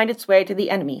not find its way to the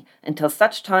enemy until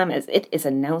such time as it is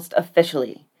announced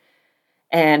officially.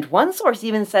 And one source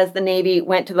even says the Navy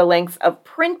went to the lengths of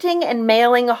printing and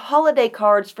mailing holiday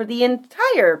cards for the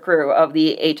entire crew of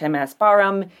the HMS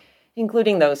Barham,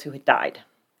 including those who had died,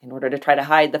 in order to try to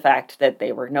hide the fact that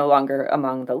they were no longer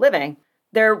among the living.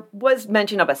 There was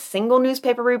mention of a single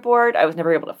newspaper report. I was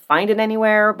never able to find it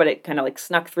anywhere, but it kind of like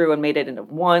snuck through and made it into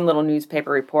one little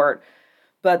newspaper report.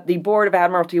 But the Board of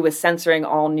Admiralty was censoring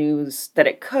all news that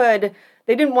it could.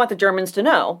 They didn't want the Germans to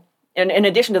know. And in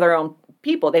addition to their own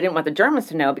people, they didn't want the Germans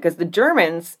to know because the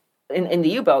Germans in the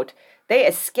U-boat, They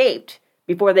escaped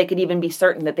before they could even be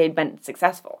certain that they'd been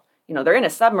successful. They're in a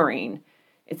submarine.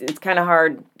 It's kind of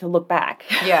hard to look back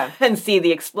and see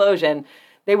the explosion.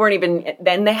 They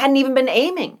hadn't even been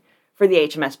aiming for the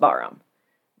HMS Barham.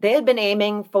 They had been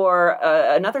aiming for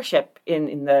another ship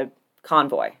in the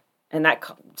convoy. And that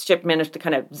ship managed to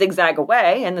kind of zigzag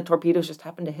away, and the torpedoes just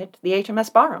happened to hit the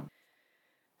HMS Barham.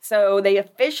 So they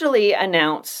officially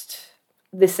announced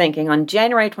the sinking on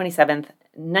January 27th,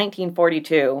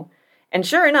 1942. And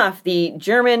sure enough, the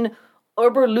German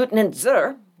Oberleutnant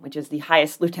Zur, which is the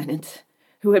highest lieutenant,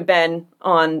 who had been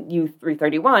on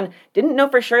U-331, didn't know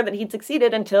for sure that he'd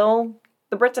succeeded until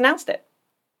the Brits announced it.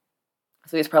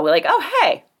 So he was probably like, oh,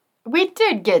 hey. We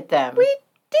did get them. We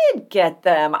did get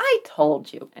them. I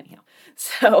told you. Anyhow,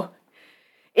 so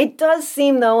it does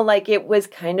seem, though, like it was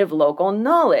kind of local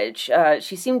knowledge.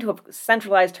 She seemed to have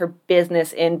centralized her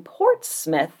business in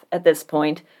Portsmouth at this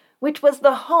point, which was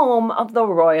the home of the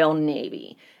Royal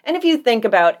Navy. And if you think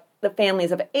about the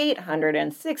families of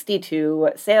 862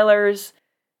 sailors,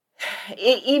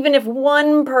 even if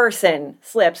one person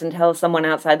slips and tells someone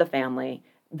outside the family,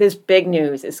 this big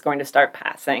news is going to start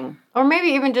passing. Or maybe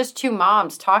even just two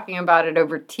moms talking about it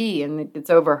over tea and it's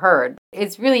overheard.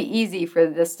 It's really easy for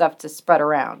this stuff to spread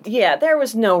around. Yeah, there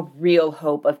was no real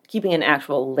hope of keeping an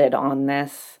actual lid on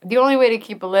this. The only way to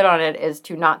keep a lid on it is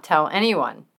to not tell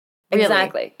anyone. Really.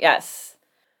 Exactly, yes.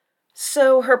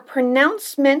 So her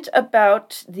pronouncement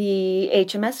about the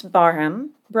HMS Barham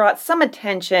brought some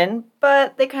attention,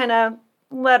 but they kind of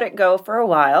let it go for a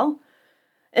while.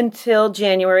 Until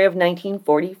January of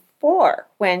 1944,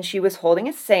 when she was holding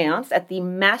a seance at the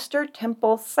Master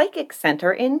Temple Psychic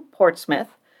Center in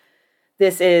Portsmouth.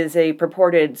 This is a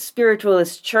purported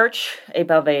spiritualist church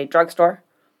above a drugstore.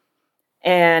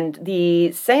 And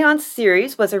the seance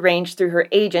series was arranged through her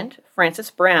agent, Frances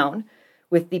Brown,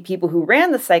 with the people who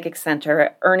ran the Psychic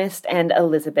Center, Ernest and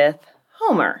Elizabeth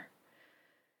Homer.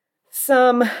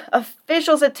 Some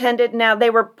officials attended. Now, they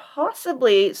were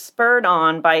possibly spurred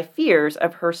on by fears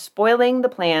of her spoiling the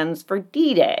plans for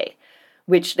D-Day,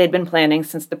 which they'd been planning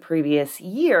since the previous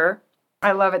year.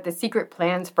 I love it. The secret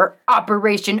plans for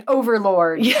Operation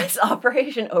Overlord. Yes,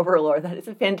 Operation Overlord. That is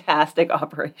a fantastic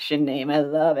operation name. I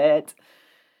love it.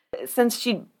 Since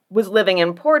she was living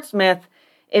in Portsmouth,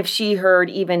 if she heard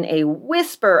even a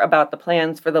whisper about the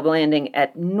plans for the landing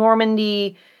at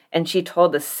Normandy, and she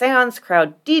told the seance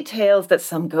crowd details that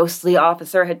some ghostly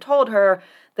officer had told her,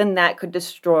 then that could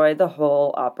destroy the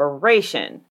whole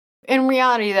operation. In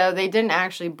reality, though, they didn't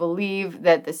actually believe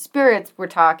that the spirits were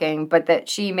talking, but that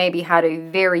she maybe had a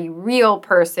very real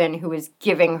person who was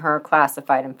giving her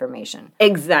classified information.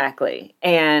 Exactly.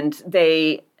 And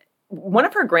one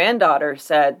of her granddaughters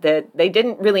said that they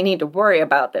didn't really need to worry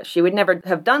about this. She would never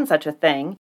have done such a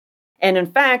thing. And in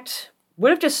fact, would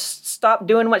have just stopped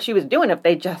doing what she was doing if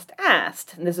they just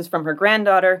asked. And this is from her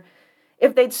granddaughter.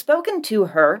 If they'd spoken to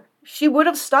her, she would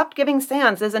have stopped giving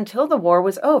seances until the war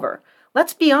was over.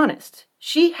 Let's be honest.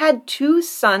 She had 2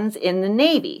 sons in the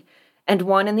Navy and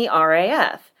 1 in the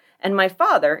RAF, and my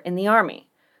father in the Army.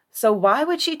 So why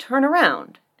would she turn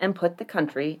around and put the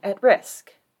country at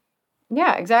risk?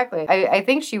 Yeah, exactly. I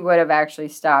think she would have actually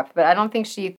stopped, but I don't think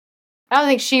she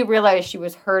realized she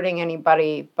was hurting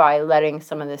anybody by letting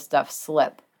some of this stuff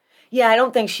slip. Yeah, I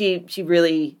don't think she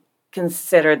really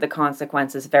considered the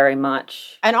consequences very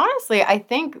much. And honestly, I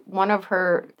think one of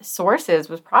her sources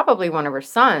was probably one of her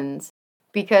sons,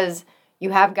 because you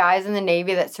have guys in the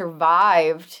Navy that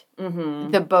survived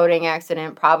the boating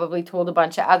accident, probably told a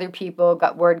bunch of other people,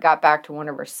 word got back to one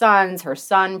of her sons. Her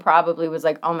son probably was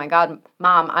like, oh my God,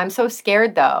 Mom, I'm so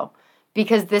scared though,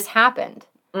 because this happened.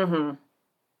 Mm-hmm.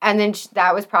 And then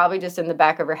that was probably just in the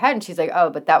back of her head. And she's like, oh,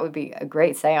 but that would be a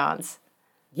great seance.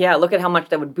 Yeah, look at how much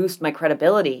that would boost my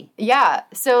credibility. Yeah.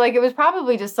 So, it was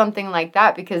probably just something like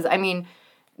that because,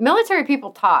 military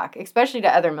people talk, especially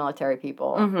to other military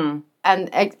people. Mm-hmm.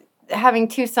 And having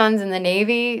 2 sons in the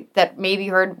Navy that maybe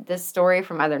heard this story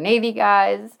from other Navy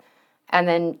guys and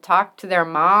then talked to their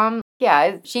mom,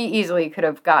 yeah, she easily could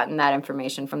have gotten that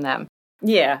information from them.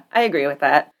 Yeah, I agree with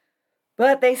that.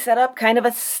 But they set up kind of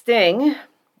a sting.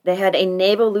 They had a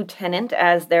naval lieutenant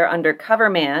as their undercover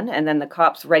man, and then the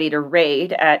cops ready to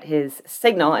raid at his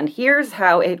signal, and here's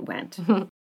how it went.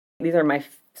 These are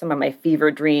some of my fever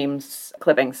dreams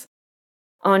clippings.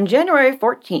 On January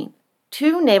 14th,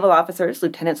 2 naval officers,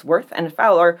 Lieutenants Worth and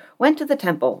Fowler, went to the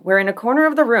temple, where in a corner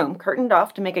of the room, curtained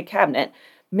off to make a cabinet,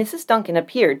 Mrs. Duncan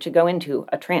appeared to go into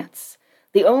a trance.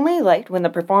 The only light when the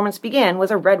performance began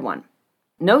was a red one.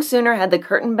 No sooner had the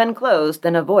curtain been closed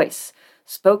than a voice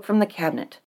spoke from the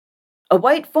cabinet. A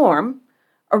white form,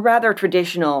 A rather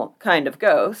traditional kind of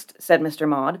ghost, said Mr.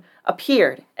 Maud,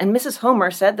 appeared, and Mrs.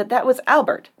 Homer said that was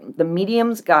Albert, the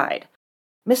medium's guide.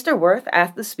 Mr. Worth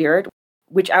asked the spirit,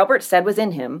 which Albert said was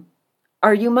in him,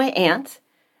 "Are you my aunt?"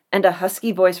 And a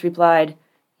husky voice replied,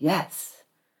 "Yes."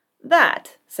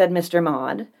 That, said Mr.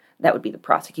 Maud, that would be the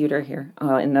prosecutor here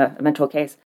in the eventual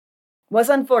case, was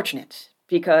unfortunate,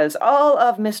 because all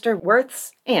of Mr.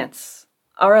 Worth's aunts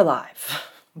are alive.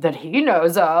 That he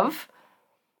knows of.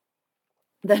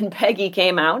 Then Peggy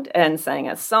came out and sang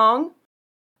a song.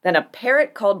 Then a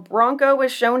parrot called Bronco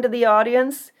was shown to the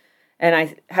audience. And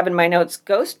I have in my notes,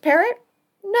 ghost parrot?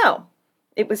 No.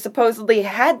 It was supposedly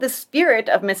had the spirit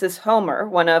of Mrs. Homer,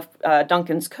 one of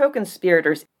Duncan's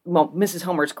co-conspirators, well, Mrs.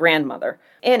 Homer's grandmother,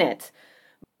 in it.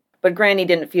 But Granny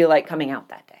didn't feel like coming out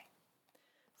that day.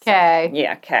 Okay.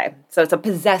 Yeah, okay. So it's a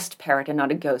possessed parrot and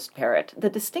not a ghost parrot. The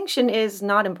distinction is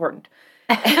not important.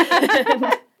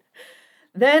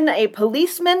 Then a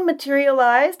policeman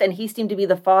materialized, and he seemed to be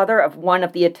the father of one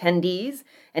of the attendees.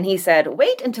 And he said,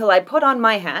 "Wait until I put on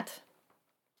my hat."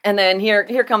 And then here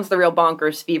comes the real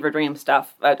bonkers fever dream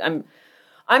stuff. But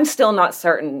I'm still not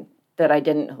certain that I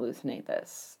didn't hallucinate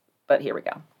this. But here we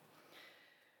go.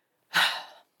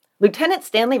 Lieutenant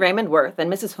Stanley Raymond Worth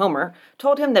and Mrs. Homer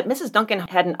told him that Mrs. Duncan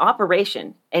had an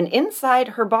operation, and inside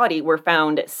her body were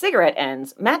found cigarette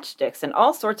ends, matchsticks, and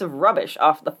all sorts of rubbish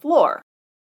off the floor.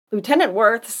 Lieutenant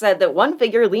Worth said that one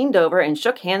figure leaned over and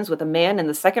shook hands with a man in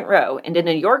the second row, and in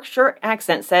a Yorkshire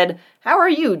accent said, "How are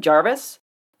you, Jarvis?"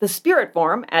 The spirit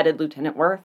form, added Lieutenant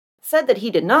Worth, said that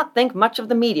he did not think much of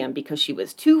the medium because she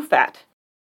was too fat.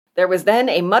 There was then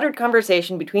a muttered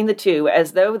conversation between the two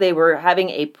as though they were having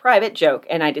a private joke,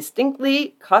 and I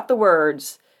distinctly caught the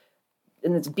words,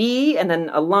 and it's B and then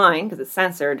a line, because it's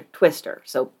censored, Twister.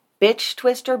 So bitch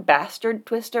twister, bastard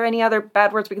twister, any other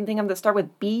bad words we can think of that start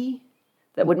with B?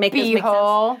 That would make this make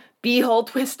sense. B-hole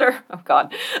twister. Oh,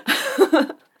 God.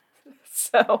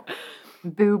 So.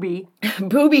 Booby.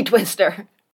 Booby twister.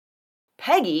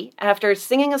 Peggy, after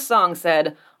singing a song,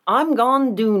 said, "I'm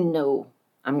gone do no."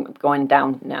 I'm going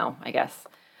down now, I guess.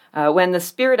 When the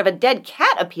spirit of a dead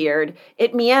cat appeared,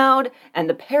 it meowed, and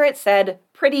the parrot said,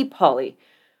 "Pretty Polly."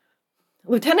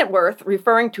 Lieutenant Worth,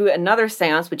 referring to another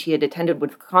seance which he had attended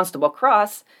with Constable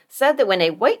Cross, said that when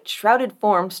a white shrouded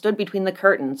form stood between the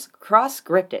curtains, Cross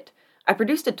gripped it. I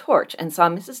produced a torch and saw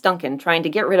Mrs. Duncan trying to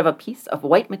get rid of a piece of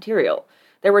white material.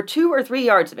 There were 2 or 3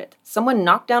 yards of it. Someone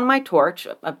knocked down my torch,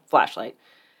 a flashlight,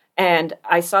 and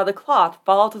I saw the cloth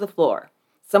fall to the floor.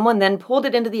 Someone then pulled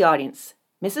it into the audience.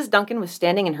 Mrs. Duncan was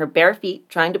standing in her bare feet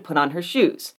trying to put on her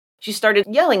shoes. She started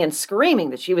yelling and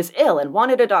screaming that she was ill and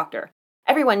wanted a doctor.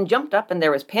 Everyone jumped up and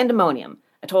there was pandemonium.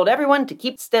 I told everyone to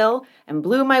keep still and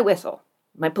blew my whistle,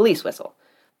 my police whistle.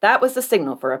 That was the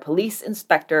signal for a police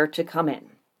inspector to come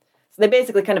in. So they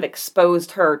basically kind of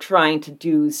exposed her trying to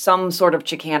do some sort of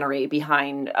chicanery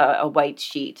behind a white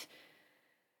sheet.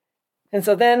 And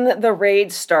so then the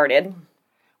raid started.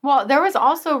 Well, there was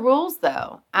also rules,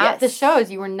 though. At the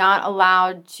shows, you were not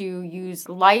allowed to use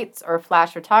lights or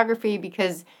flash photography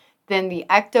because then the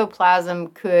ectoplasm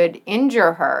could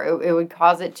injure her. It would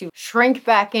cause it to shrink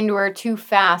back into her too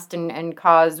fast and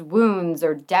cause wounds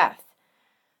or death.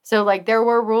 So, there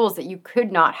were rules that you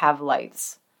could not have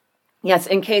lights. Yes,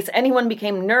 in case anyone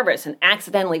became nervous and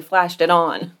accidentally flashed it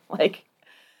on.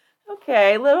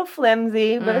 Okay, a little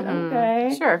flimsy, but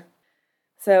okay. Sure.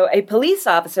 So a police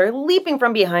officer, leaping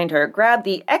from behind her, grabbed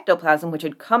the ectoplasm which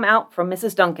had come out from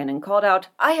Mrs. Duncan and called out,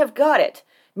 "I have got it,"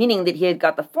 meaning that he had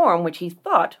got the form which he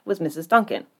thought was Mrs.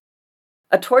 Duncan.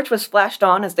 A torch was flashed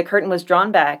on as the curtain was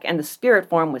drawn back and the spirit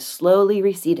form was slowly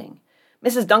receding.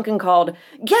 Mrs. Duncan called,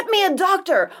 "Get me a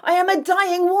doctor! I am a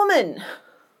dying woman!"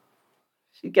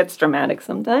 She gets dramatic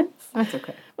sometimes. That's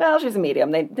okay. Well, she's a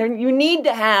medium. You need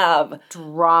to have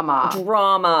drama.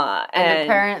 And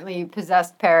apparently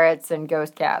possessed parrots and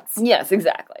ghost cats. Yes,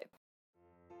 exactly.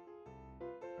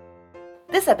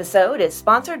 This episode is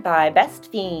sponsored by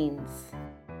Best Fiends.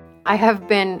 I have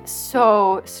been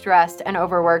so stressed and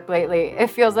overworked lately.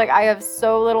 It feels like I have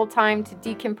so little time to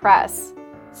decompress.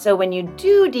 So when you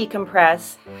do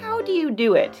decompress, how do you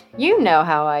do it? You know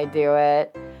how I do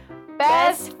it.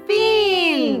 Best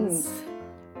Fiends!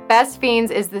 Best Fiends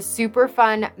is the super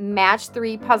fun Match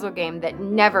 3 puzzle game that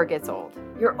never gets old.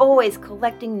 You're always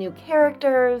collecting new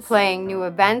characters, playing new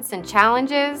events and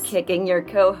challenges, kicking your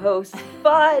co-host's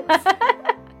butt.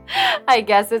 I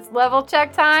guess it's level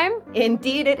check time.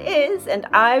 Indeed it is, and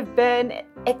I've been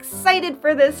excited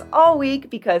for this all week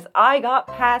because I got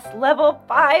past level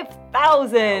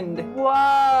 5,000.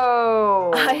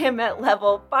 Whoa! I am at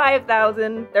level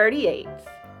 5,038.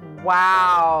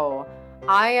 Wow.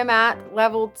 I am at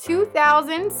level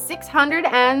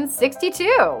 2,662.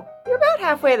 You're about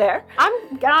halfway there.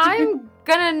 I'm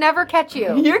gonna never catch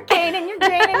you. You're gaining.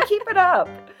 Keep it up.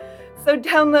 So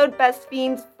download Best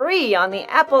Fiends free on the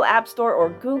Apple App Store or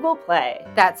Google Play.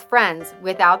 That's Friends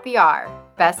without the R.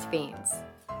 Best Fiends.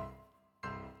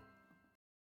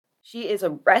 She is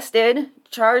arrested,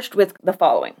 charged with the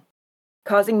following: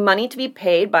 causing money to be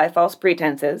paid by false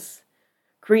pretenses,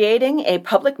 creating a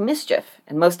public mischief,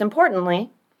 and most importantly,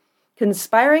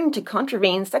 conspiring to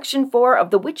contravene Section 4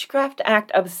 of the Witchcraft Act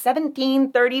of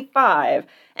 1735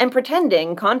 and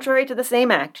pretending, contrary to the same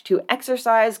act, to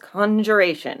exercise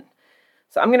conjuration.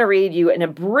 So I'm going to read you an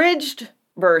abridged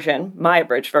version, my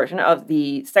abridged version, of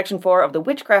the Section 4 of the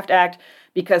Witchcraft Act,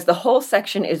 because the whole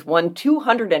section is one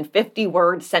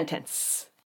 250-word sentence.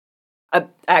 I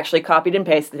actually copied and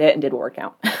pasted it and did a word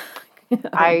count.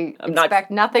 I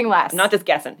expect nothing less. I'm not just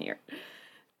guessing here.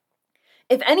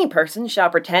 If any person shall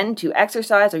pretend to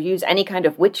exercise or use any kind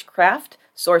of witchcraft,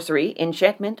 sorcery,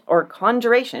 enchantment, or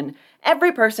conjuration,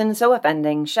 every person so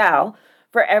offending shall,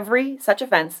 for every such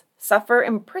offense, suffer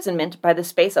imprisonment by the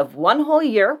space of 1 whole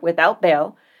year without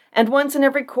bail, and once in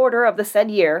every quarter of the said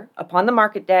year, upon the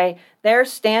market day, there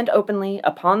stand openly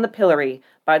upon the pillory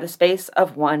by the space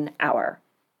of 1 hour.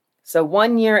 So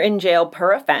 1 year in jail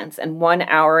per offense, and 1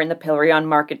 hour in the pillory on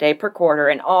market day per quarter,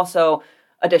 and also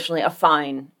additionally a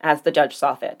fine as the judge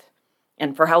saw fit,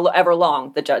 and for however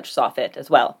long the judge saw fit as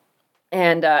well.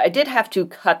 And I did have to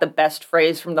cut the best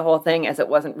phrase from the whole thing as it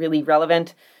wasn't really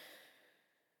relevant.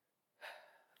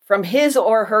 From his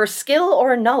or her skill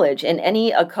or knowledge in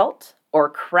any occult or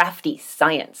crafty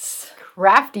science.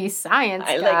 Crafty science,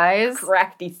 guys. Like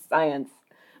crafty science.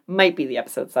 Might be the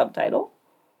episode subtitle.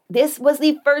 This was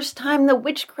the first time the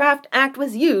Witchcraft Act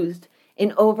was used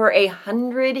in over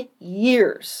 100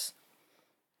 years.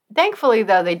 Thankfully,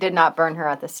 though, they did not burn her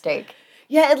at the stake.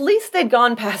 Yeah, at least they'd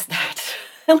gone past that.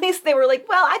 At least they were like,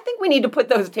 well, I think we need to put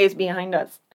those tapes behind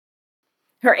us.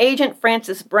 Her agent,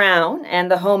 Frances Brown,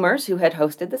 and the Homers who had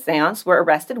hosted the seance were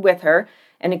arrested with her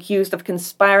and accused of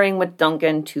conspiring with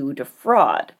Duncan to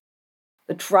defraud.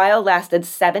 The trial lasted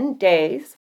 7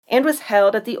 days and was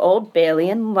held at the Old Bailey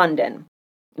in London.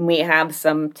 And we have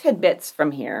some tidbits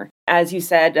from here. As you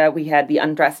said, we had the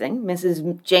undressing.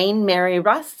 Mrs. Jane Mary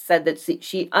Rust said that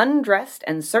she undressed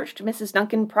and searched Mrs.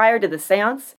 Duncan prior to the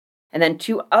seance, and then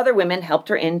 2 other women helped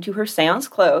her into her seance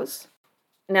clothes.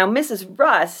 Now, Mrs.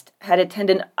 Rust had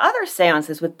attended other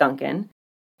seances with Duncan.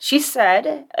 She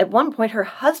said at one point her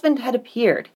husband had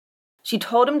appeared. She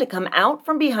told him to come out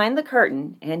from behind the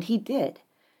curtain, and he did.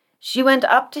 She went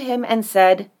up to him and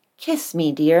said, "Kiss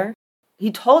me, dear."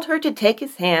 He told her to take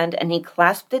his hand, and he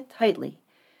clasped it tightly.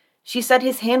 She said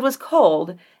his hand was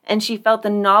cold, and she felt the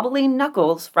knobbly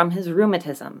knuckles from his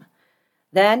rheumatism.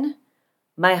 Then,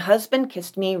 my husband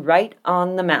kissed me right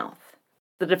on the mouth.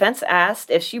 The defense asked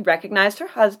if she recognized her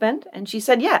husband, and she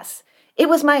said yes. It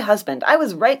was my husband. I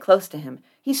was right close to him.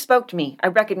 He spoke to me. I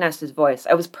recognized his voice.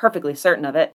 I was perfectly certain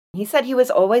of it. He said he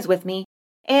was always with me,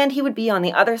 and he would be on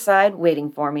the other side waiting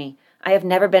for me. I have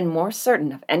never been more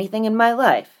certain of anything in my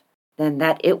life than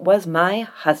that it was my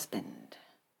husband.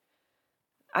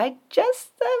 I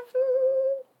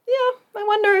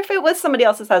wonder if it was somebody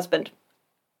else's husband.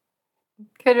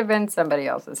 Could have been somebody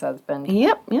else's husband.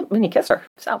 Yep, when you kiss her,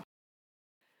 so.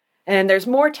 And there's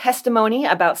more testimony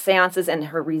about seances and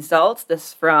her results.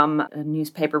 This from a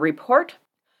newspaper report.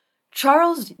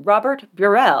 Charles Robert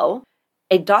Burrell,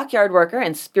 a dockyard worker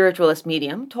and spiritualist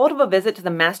medium, told of a visit to the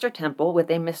Master Temple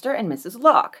with a Mr. and Mrs.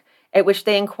 Locke, at which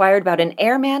they inquired about an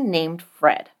airman named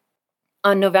Fred.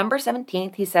 On November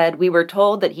 17th, he said, "We were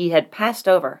told that he had passed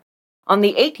over. On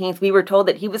the 18th, we were told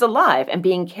that he was alive and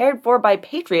being cared for by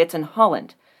patriots in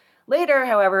Holland. Later,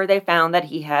 however, they found that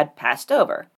he had passed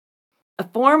over. A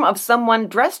form of someone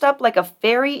dressed up like a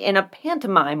fairy in a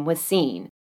pantomime was seen.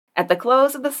 At the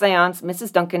close of the seance,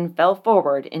 Mrs. Duncan fell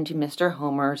forward into Mr.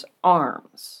 Homer's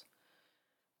arms."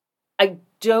 I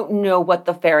don't know what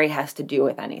the fairy has to do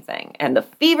with anything, and the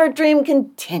fever dream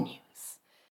continues.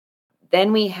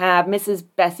 Then we have Mrs.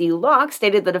 Bessie Locke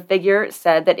stated that a figure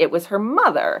said that it was her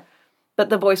mother, but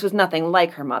the voice was nothing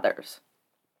like her mother's.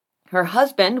 Her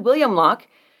husband, William Locke,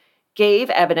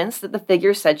 gave evidence that the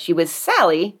figure said she was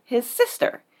Sally, his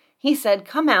sister. He said,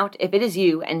 "Come out if it is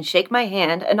you and shake my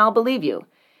hand and I'll believe you."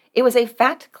 It was a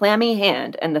fat, clammy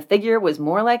hand, and the figure was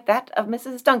more like that of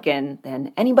Mrs. Duncan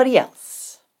than anybody else.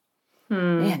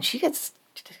 Man, she gets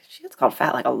called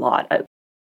fat like a lot. It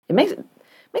makes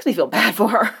me feel bad for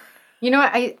her. You know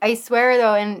what? I swear,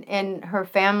 though, in her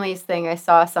family's thing, I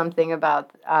saw something about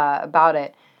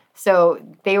it. So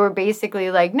they were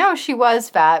basically like, no, she was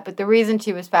fat, but the reason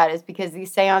she was fat is because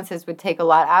these seances would take a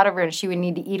lot out of her and she would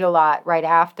need to eat a lot right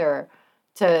after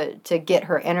to get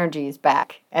her energies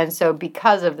back. And so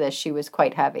because of this, she was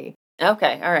quite heavy.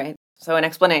 Okay, all right. So an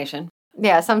explanation.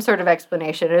 Yeah, some sort of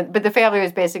explanation. But the family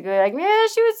was basically like, yeah,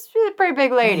 she was a pretty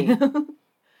big lady.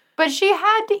 But she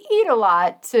had to eat a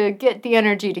lot to get the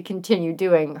energy to continue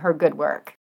doing her good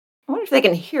work. I wonder if they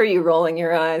can hear you rolling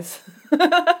your eyes.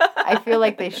 I feel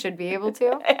like they should be able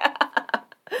to.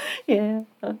 Yeah.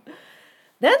 Then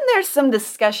there's some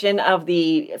discussion of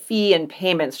the fee and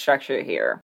payment structure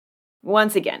here.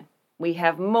 Once again, we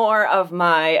have more of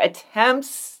my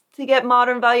attempts to get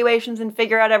modern valuations and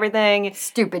figure out everything.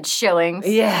 Stupid shillings.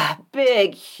 Yeah,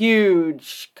 big,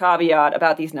 huge caveat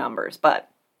about these numbers. But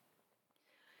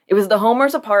it was the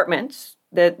Homer's apartment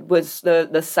that was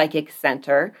the psychic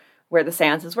center where the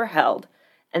seances were held,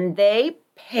 and they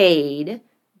paid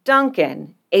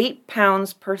Duncan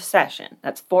 £8 per session.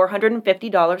 That's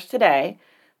 $450 today.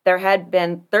 There had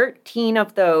been 13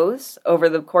 of those over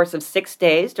the course of 6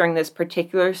 days during this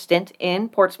particular stint in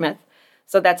Portsmouth.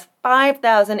 So that's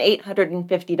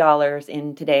 $5,850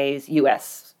 in today's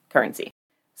U.S. currency.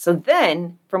 So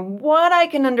then, from what I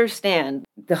can understand,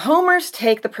 the Homers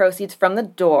take the proceeds from the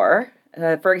door.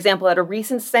 For example, at a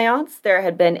recent seance, there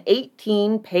had been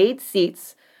 18 paid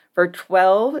seats for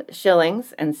 12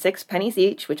 shillings and 6 pennies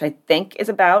each, which I think is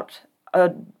about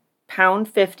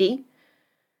 £1.50,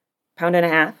 pound and a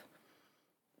half.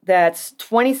 That's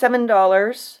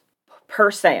 $27 per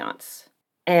seance.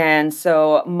 And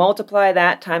so multiply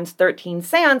that times 13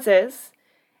 seances,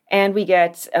 and we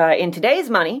get, in today's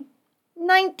money,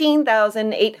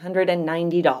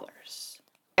 $19,890.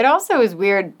 It also is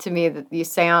weird to me that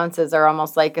these seances are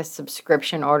almost like a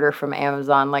subscription order from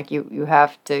Amazon. Like you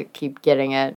have to keep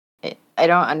getting it. I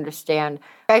don't understand.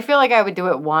 I feel like I would do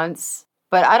it once,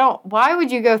 but I don't. Why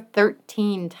would you go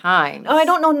 13 times? Oh, I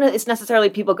don't know. It's necessarily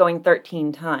people going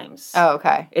 13 times. Oh,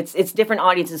 okay. It's different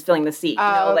audiences filling the seat.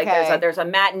 Oh, Like okay. there's a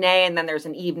matinee and then there's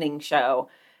an evening show.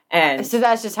 And so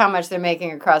that's just how much they're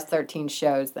making across 13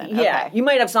 shows then. Yeah, Okay. you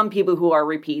might have some people who are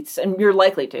repeats, and you're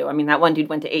likely to. I mean, that one dude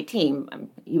went to 18.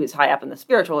 He was high up in the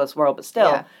spiritualist world, but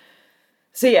still. Yeah.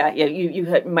 So yeah,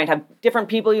 you might have different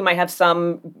people. You might have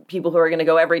some people who are going to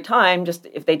go every time. Just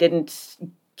if they didn't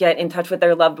get in touch with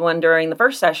their loved one during the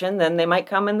first session, then they might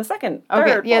come in the second,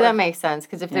 Okay, third, yeah, fourth. that makes sense.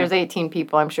 Because if there's 18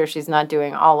 people, I'm sure she's not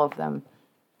doing all of them.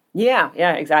 Yeah,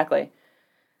 exactly.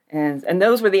 And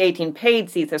those were the 18 paid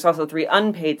seats. There's also 3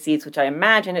 unpaid seats, which I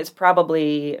imagine is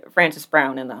probably Frances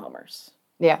Brown and the Homers.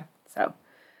 Yeah. So,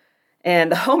 and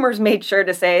the Homers made sure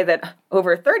to say that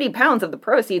over 30 pounds of the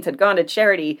proceeds had gone to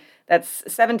charity. That's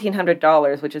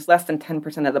 $1,700, which is less than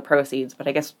 10% of the proceeds. But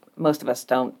I guess most of us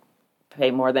don't pay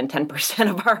more than 10%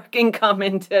 of our income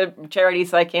into charity,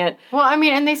 so I can't. Well, I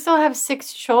mean, and they still have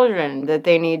 6 children that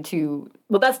they need to.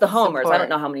 Well, that's the Homers. Support. I don't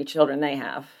know how many children they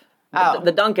have. Oh.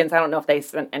 The Duncans, I don't know if they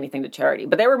spent anything to charity,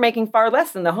 but they were making far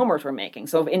less than the Homers were making.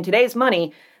 So in today's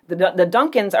money, the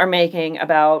Duncans are making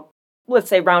about, let's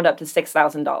say, round up to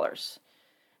 $6,000.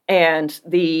 And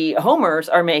the Homers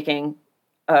are making,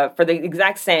 for the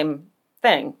exact same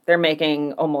thing, they're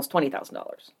making almost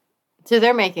 $20,000. So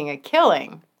they're making a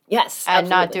killing. Yes, And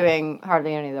not absolutely. doing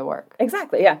hardly any of the work.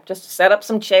 Exactly, yeah. Just set up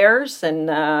some chairs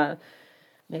and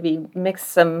maybe mix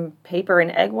some paper and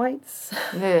egg whites.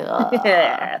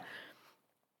 Yeah.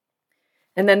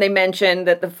 And then they mentioned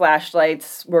that the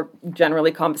flashlights were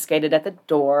generally confiscated at the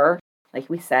door, like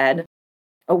we said.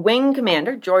 A wing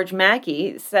commander, George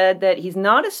Mackey, said that he's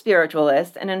not a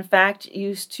spiritualist and in fact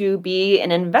used to be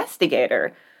an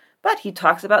investigator. But he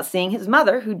talks about seeing his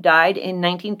mother, who died in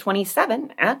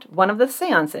 1927, at one of the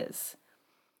seances.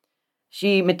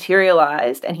 She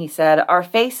materialized, and he said, "Our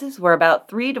faces were about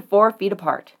 3 to 4 feet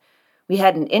apart. We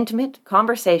had an intimate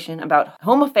conversation about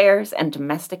home affairs and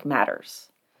domestic matters."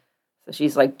 So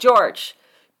she's like, "George,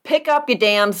 pick up your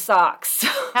damn socks."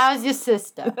 How's your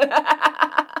sister?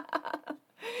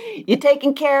 You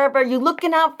taking care of her? You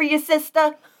looking out for your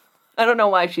sister? I don't know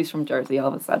why she's from Jersey all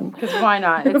of a sudden. Because why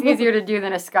not? It's easier to do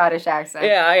than a Scottish accent.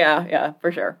 Yeah,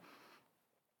 for sure.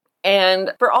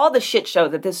 And for all the shit show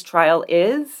that this trial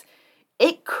is,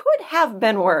 it could have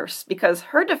been worse because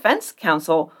her defense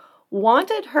counsel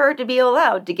wanted her to be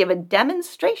allowed to give a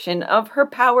demonstration of her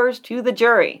powers to the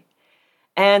jury.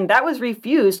 And that was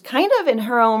refused kind of in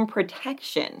her own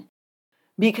protection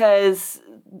because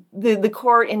the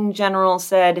court in general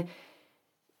said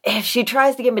if she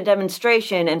tries to give a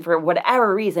demonstration and for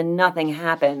whatever reason nothing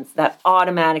happens, that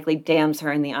automatically damns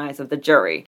her in the eyes of the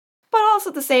jury. But also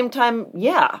at the same time,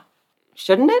 yeah,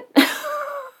 shouldn't it?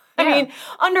 I mean,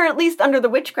 at least under the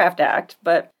Witchcraft Act,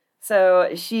 but So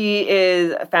she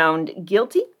is found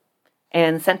guilty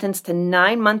and sentenced to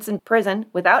 9 months in prison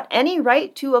without any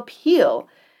right to appeal.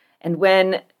 And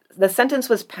when the sentence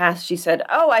was passed, she said,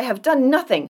 "Oh, I have done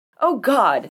nothing. Oh,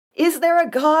 God, is there a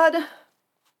God?"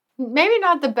 Maybe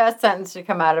not the best sentence to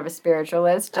come out of a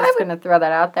spiritualist. Just going to throw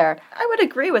that out there. I would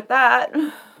agree with that.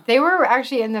 They were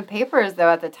actually in the papers, though,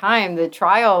 at the time. The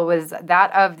trial was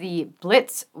that of the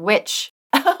Blitz Witch.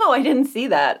 Oh, I didn't see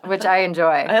that. Which I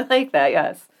enjoy. I like that,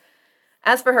 yes.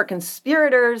 As for her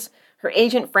conspirators, her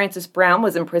agent Frances Brown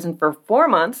was imprisoned for 4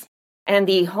 months, and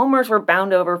the Homers were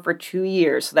bound over for 2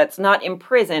 years. So that's not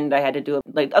imprisoned. I had to do a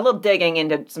little digging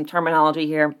into some terminology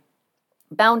here.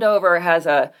 Bound over has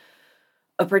a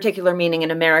particular meaning in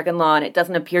American law, and it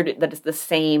doesn't appear that it's the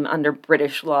same under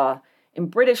British law. In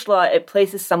British law, it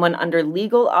places someone under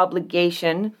legal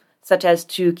obligation, such as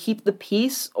to keep the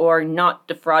peace or not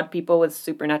defraud people with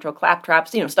supernatural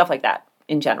claptraps, stuff like that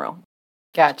in general.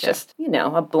 Gotcha. Just,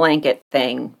 a blanket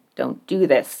thing. Don't do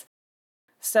this.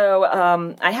 So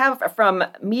I have from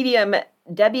medium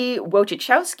Debbie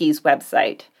Wojciechowski's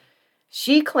website.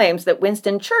 She claims that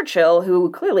Winston Churchill, who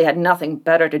clearly had nothing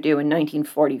better to do in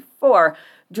 1944,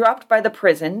 dropped by the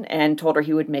prison and told her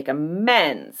he would make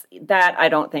amends. That I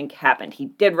don't think happened. He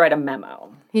did write a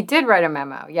memo. He did write a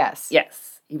memo, yes.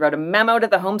 Yes. He wrote a memo to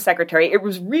the Home Secretary. It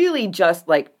was really just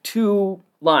 2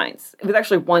 lines. It was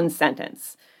actually 1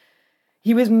 sentence.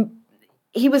 He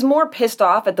was more pissed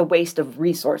off at the waste of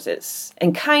resources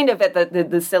and kind of at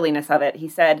the silliness of it. He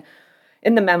said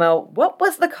in the memo, "What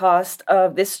was the cost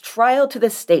of this trial to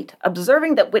the state,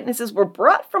 observing that witnesses were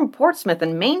brought from Portsmouth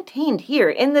and maintained here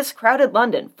in this crowded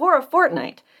London for a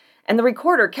fortnight, and the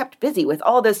recorder kept busy with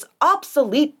all this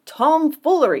obsolete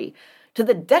tomfoolery to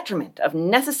the detriment of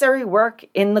necessary work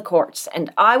in the courts.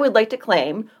 And I would like to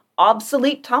claim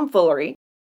Obsolete Tomfoolery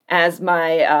as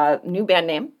my new band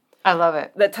name. I love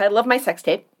it. The title of my sex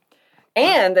tape.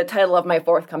 And the title of my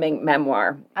forthcoming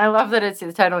memoir. I love that it's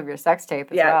the title of your sex tape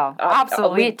as well.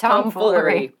 Obsolete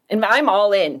Tomfoolery. And I'm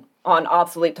all in on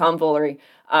Obsolete Tomfoolery.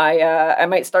 I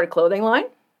might start a clothing line.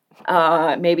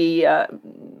 Maybe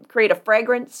create a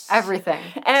fragrance. Everything.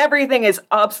 Everything is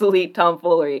Obsolete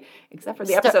Tomfoolery. Except for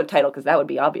the episode title, because that would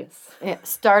be obvious. Yeah,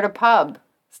 start a pub.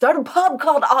 Start a pub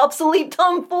called Obsolete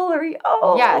Tomfoolery.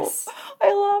 Oh, yes.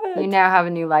 I love it. You now have a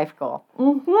new life goal.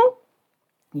 Mm-hmm.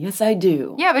 Yes, I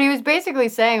do. Yeah, but he was basically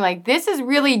saying, this is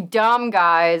really dumb,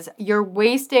 guys. You're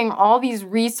wasting all these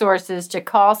resources to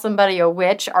call somebody a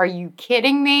witch. Are you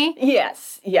kidding me?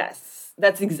 Yes.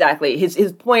 That's exactly.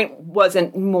 His point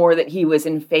wasn't more that he was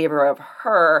in favor of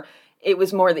her. It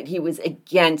was more that he was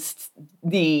against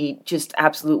the just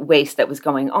absolute waste that was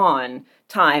going on.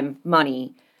 Time,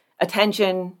 money,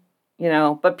 attention,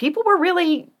 But people were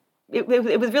really...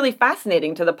 It was really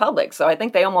fascinating to the public. So I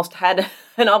think they almost had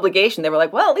an obligation. They were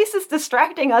like, well, at least it's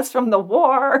distracting us from the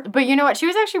war. But you know what? She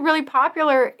was actually really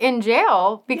popular in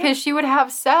jail because she would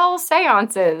have cell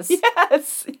seances.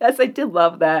 Yes, I did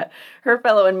love that. Her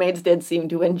fellow inmates did seem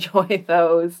to enjoy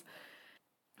those.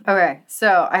 Okay,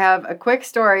 so I have a quick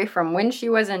story from when she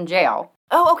was in jail.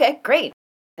 Oh, okay, great.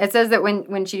 It says that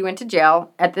when she went to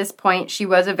jail, at this point, she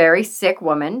was a very sick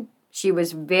woman. She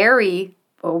was very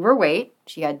overweight.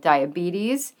 She had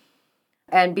diabetes.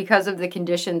 And because of the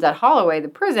conditions at Holloway, the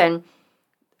prison,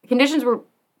 conditions were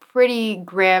pretty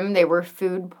grim. They were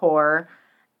food poor.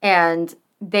 And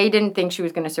they didn't think she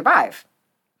was going to survive.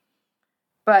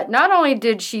 But not only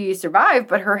did she survive,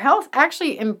 but her health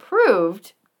actually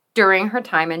improved during her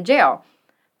time in jail.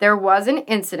 There was an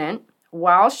incident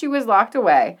while she was locked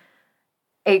away.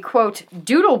 A, quote,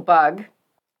 doodle bug,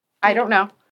 I don't know,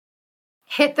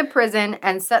 hit the prison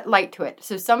and set light to it.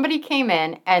 So somebody came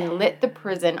in and lit the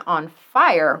prison on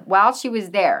fire while she was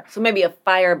there. So maybe a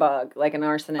firebug, like an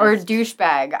arsonist. Or a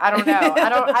douchebag. I don't know.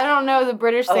 I don't know the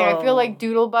British thing. I feel like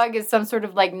doodlebug is some sort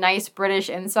of nice British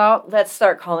insult. Let's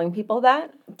start calling people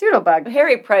that. Doodlebug.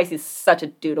 Harry Price is such a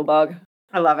doodlebug.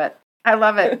 I love it.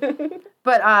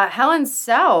 But Helen's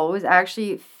cell was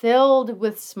actually filled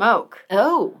with smoke.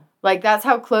 Oh. That's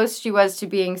how close she was to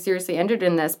being seriously injured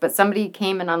in this. But somebody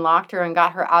came and unlocked her and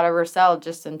got her out of her cell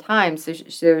just in time, so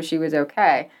she was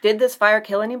okay. Did this fire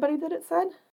kill anybody, that it said?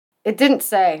 It didn't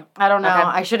say. I don't know. Okay.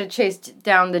 I should have chased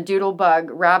down the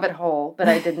doodlebug rabbit hole, but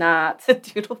I did not. The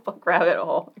doodlebug rabbit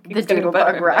hole. The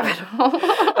doodlebug rabbit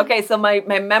hole. Okay, so my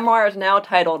memoir is now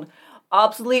titled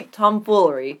Obsolete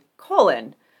Tomfoolery,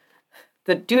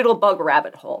 the doodlebug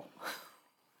rabbit hole.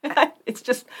 It's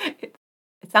just...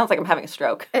 It sounds like I'm having a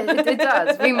stroke. It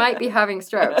does. We might be having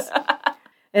strokes.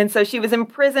 And so she was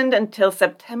imprisoned until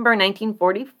September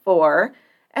 1944,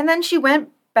 and then she went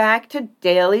back to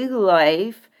daily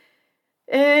life.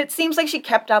 It seems like she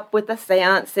kept up with the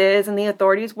seances, and the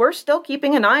authorities were still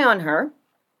keeping an eye on her.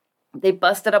 They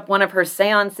busted up one of her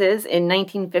seances in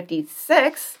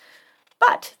 1956,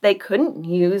 but they couldn't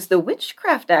use the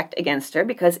Witchcraft Act against her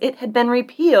because it had been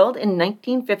repealed in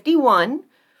 1951,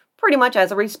 pretty much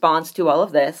as a response to all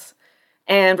of this,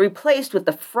 and replaced with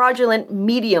the Fraudulent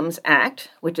Mediums Act,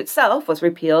 which itself was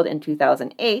repealed in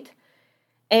 2008.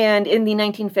 And in the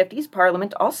 1950s,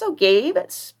 Parliament also gave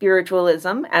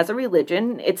spiritualism as a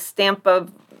religion its stamp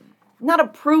of, not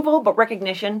approval, but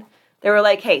recognition. They were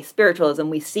like, hey, spiritualism,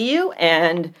 we see you,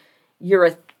 and you're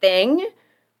a thing.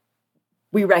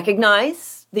 We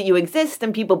recognize that you exist,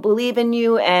 and people believe in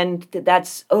you, and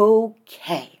that's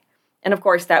okay. And of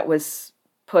course, that was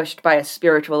pushed by a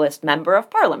spiritualist member of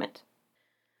Parliament.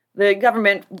 The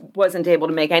government wasn't able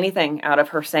to make anything out of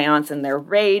her seance and their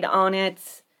raid on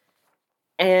it.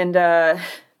 And,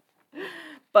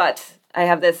 but I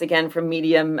have this again from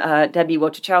medium Debbie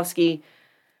Wojciechowski.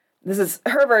 This is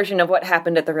her version of what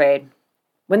happened at the raid.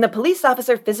 When the police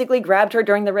officer physically grabbed her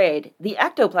during the raid, the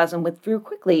ectoplasm withdrew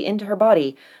quickly into her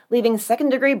body, leaving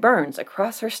second-degree burns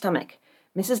across her stomach.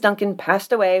 Mrs. Duncan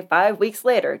passed away 5 weeks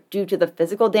later due to the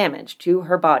physical damage to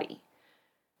her body.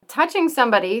 Touching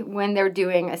somebody when they're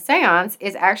doing a seance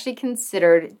is actually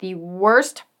considered the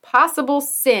worst possible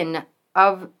sin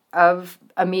of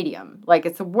a medium. Like,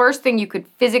 it's the worst thing you could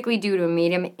physically do to a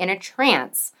medium in a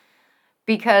trance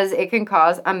because it can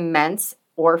cause immense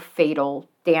or fatal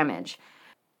damage.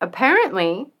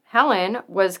 Apparently, Helen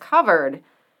was covered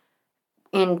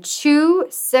in 2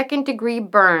 second-degree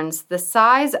burns the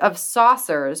size of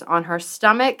saucers on her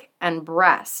stomach and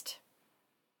breast.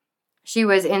 She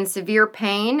was in severe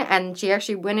pain, and she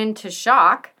actually went into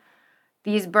shock.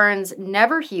 These burns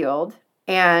never healed,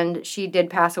 and she did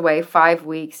pass away 5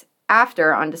 weeks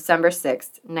after on December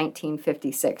 6th,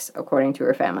 1956, according to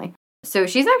her family. So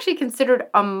she's actually considered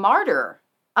a martyr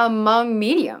among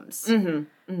mediums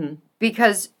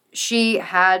because she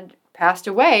had passed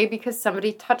away because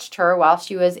somebody touched her while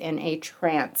she was in a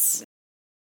trance.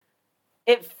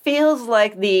 It feels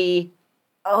like I'm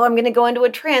going to go into a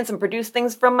trance and produce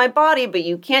things from my body, but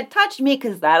you can't touch me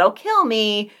because that'll kill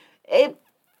me. It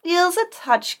feels a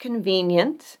touch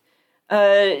convenient.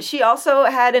 She also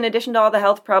had, in addition to all the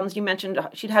health problems you mentioned,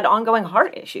 she'd had ongoing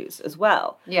heart issues as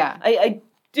well. Yeah. I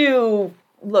do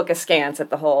look askance at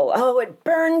the whole, it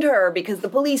burned her because the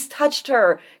police touched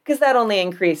her, because that only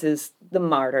increases the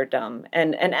martyrdom.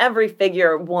 And every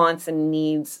figure wants and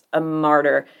needs a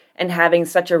martyr. And having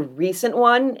such a recent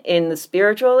one in the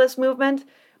spiritualist movement,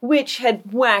 which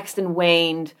had waxed and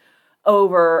waned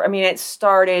over, it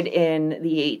started in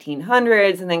the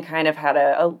 1800s and then kind of had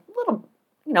a little,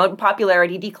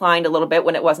 popularity declined a little bit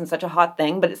when it wasn't such a hot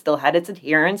thing, but it still had its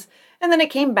adherents. And then it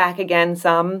came back again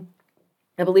some.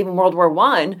 I believe in World War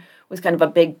I was kind of a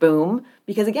big boom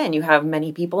because, again, you have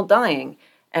many people dying.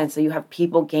 And so you have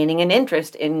people gaining an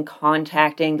interest in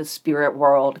contacting the spirit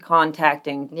world,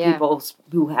 contacting people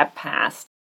who have passed.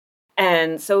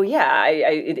 And so,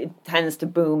 it tends to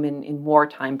boom in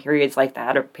wartime periods like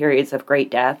that or periods of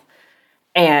great death.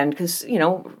 And because,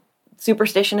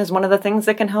 superstition is one of the things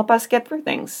that can help us get through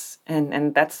things.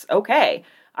 And that's okay.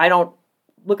 I don't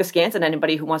look askance at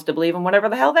anybody who wants to believe in whatever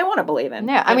the hell they want to believe in.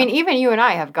 Yeah, even you and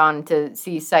I have gone to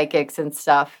see psychics and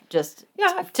stuff just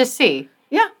to see.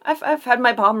 Yeah, I've had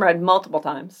my palm read multiple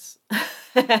times.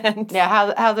 And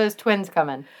how those twins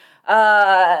coming?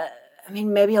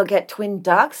 Maybe I'll get twin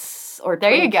ducks or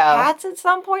there twin you go. Cats at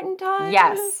some point in time.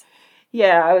 Yes.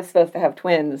 Yeah, I was supposed to have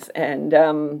twins,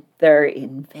 and they're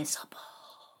invisible.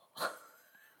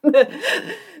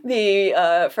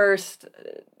 The first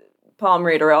palm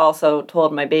reader also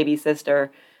told my baby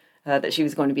sister that she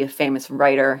was going to be a famous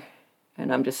writer,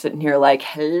 and I'm just sitting here like,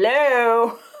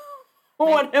 hello.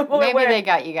 Maybe they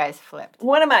got you guys flipped.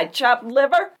 What am I, chopped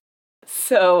liver?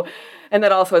 So, and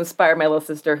that also inspired my little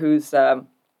sister, whose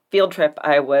field trip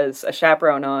I was a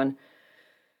chaperone on,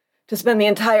 to spend the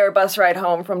entire bus ride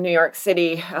home from New York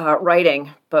City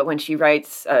writing. But when she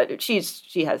writes,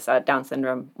 she has Down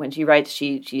syndrome. When she writes,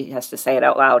 she has to say it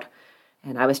out loud.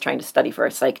 And I was trying to study for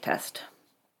a psych test.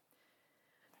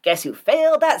 Guess who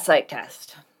failed that psych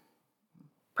test?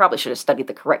 Probably should have studied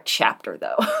the correct chapter,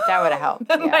 though. That would have helped.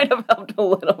 That might have helped a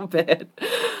little bit.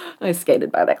 I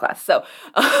skated by that class. So,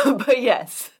 but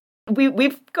yes,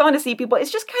 we've gone to see people.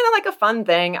 It's just kind of like a fun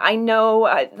thing. I know,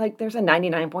 there's a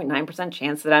 99.9%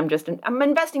 chance that I'm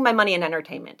investing my money in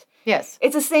entertainment. Yes.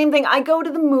 It's the same thing. I go to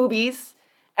the movies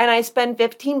and I spend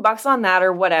 $15 on that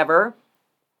or whatever.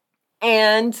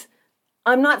 And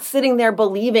I'm not sitting there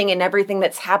believing in everything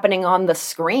that's happening on the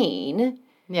screen.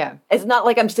 Yeah. It's not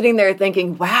like I'm sitting there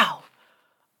thinking, wow,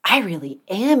 I really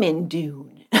am in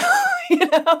Dune,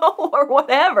 or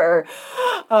whatever.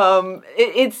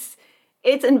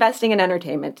 It's investing in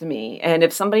entertainment to me. And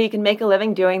if somebody can make a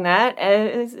living doing that,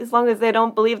 as long as they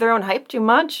don't believe their own hype too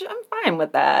much, I'm fine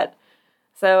with that.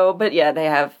 So, but yeah, they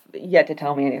have yet to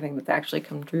tell me anything that's actually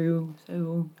come true.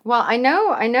 So, well, I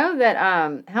know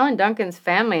that Helen Duncan's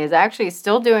family is actually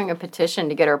still doing a petition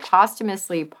to get her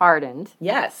posthumously pardoned.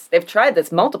 yes, they've tried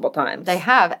this multiple times. They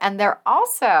have, and they're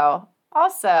also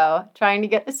trying to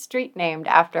get a street named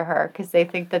after her because they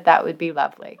think that would be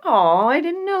lovely. Oh, I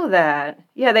didn't know that.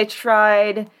 Yeah, they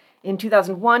tried in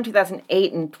 2001,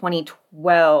 2008, and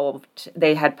 2012.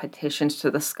 They had petitions to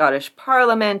the Scottish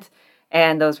Parliament,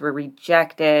 and those were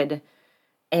rejected.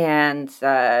 And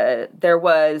there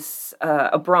was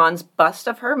a bronze bust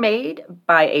of her made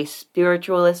by a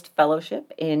spiritualist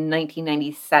fellowship in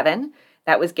 1997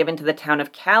 that was given to the town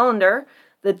of Callander,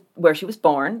 where she was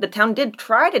born. The town did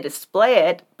try to display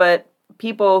it, but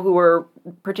people who were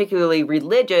particularly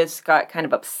religious got kind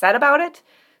of upset about it.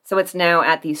 So it's now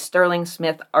at the Sterling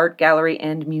Smith Art Gallery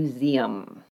and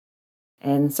Museum.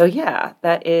 And so, yeah,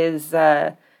 that is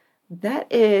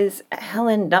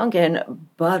Helen Duncan.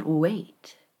 But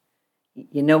wait,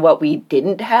 you know what we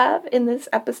didn't have in this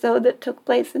episode that took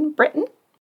place in Britain?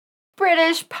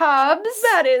 British pubs.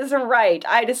 That is right.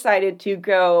 I decided to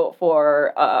go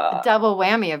for a double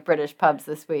whammy of British pubs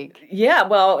this week. Yeah,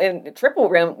 well, and triple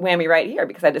whammy right here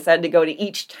because I decided to go to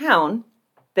each town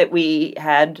that we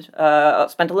had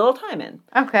spent a little time in.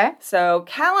 Okay. So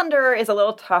Callander is a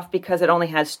little tough because it only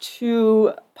has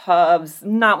 2 pubs,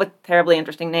 not with terribly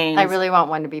interesting names. I really want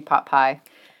one to be pot pie.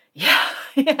 Yeah,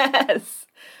 yes.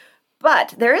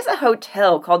 But there is a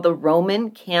hotel called the Roman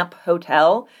Camp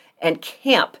Hotel, and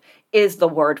camp is the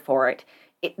word for it.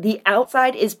 The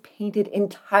outside is painted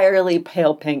entirely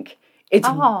pale pink. It's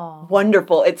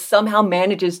wonderful. It somehow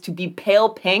manages to be pale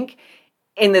pink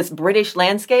in this British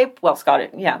landscape. Well,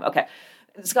 Scottish, yeah, okay.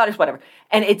 Scottish, whatever.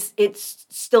 And it's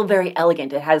still very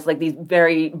elegant. It has like these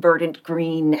very verdant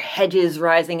green hedges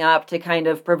rising up to kind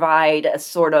of provide a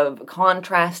sort of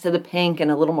contrast to the pink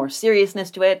and a little more seriousness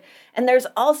to it. And there's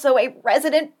also a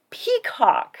resident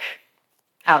peacock.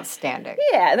 Outstanding.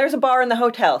 Yeah, there's a bar in the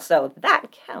hotel, so that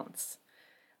counts.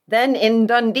 Then in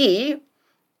Dundee,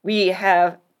 we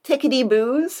have Tickety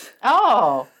Booze.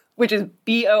 Oh. Which is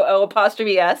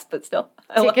BOO''S, but still.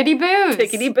 Tickety Booze.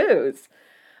 Tickety Booze.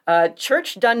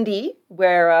 Church Dundee,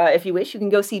 where if you wish, you can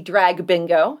go see Drag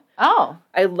Bingo. Oh.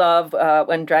 I love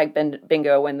when Drag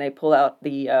Bingo, when they pull out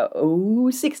the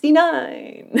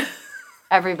 69.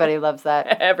 Everybody loves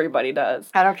that. Everybody does.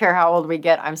 I don't care how old we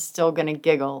get, I'm still going to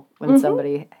giggle when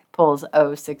somebody pulls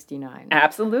 69.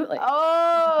 Absolutely.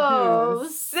 Oh,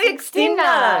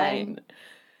 69.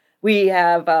 We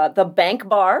have the Bank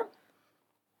Bar,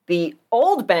 the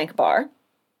Old Bank Bar,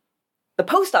 the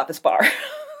Post Office Bar.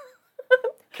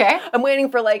 Okay. I'm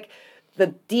waiting for, like,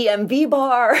 the DMV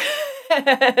Bar.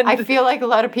 I feel like a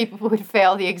lot of people would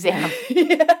fail the exam.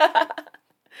 Yeah.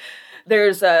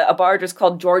 There's a bar just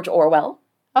called George Orwell.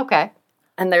 Okay.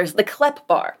 And there's the Clep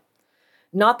Bar.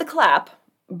 Not the clap,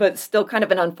 but still kind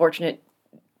of an unfortunate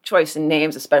choice in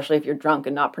names, especially if you're drunk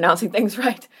and not pronouncing things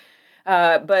right.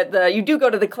 But you do go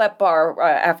to the Clep Bar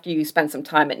after you spend some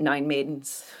time at Nine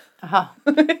Maidens. Uh-huh.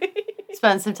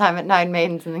 Spend some time at Nine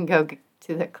Maidens and then go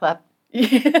to the Clep.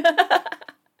 Yeah.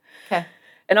 Okay.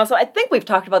 And also, I think we've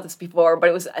talked about this before, but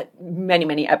it was many,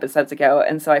 many episodes ago,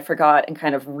 and so I forgot and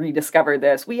kind of rediscovered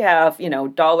this. We have,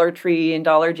 Dollar Tree and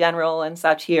Dollar General and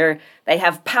such here. They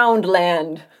have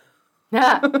Poundland.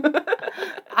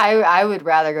 I would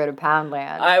rather go to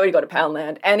Poundland. I would go to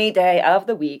Poundland any day of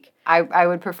the week. I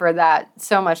would prefer that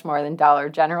so much more than Dollar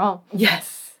General.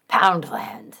 Yes.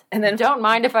 Poundland. And then don't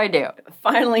mind if I do.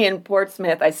 Finally, in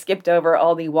Portsmouth, I skipped over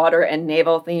all the water and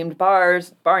naval-themed bar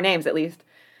names at least,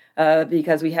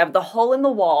 because we have the Hole in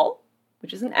the Wall,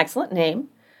 which is an excellent name.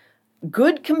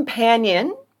 Good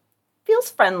Companion, feels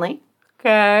friendly.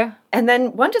 Okay. And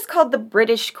then one just called the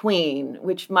British Queen,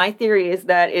 which my theory is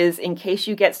that is in case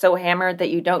you get so hammered that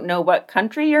you don't know what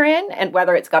country you're in and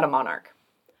whether it's got a monarch.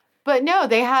 But no,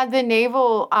 they had the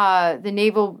naval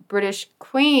British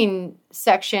Queen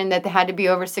section that they had to be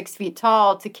over 6 feet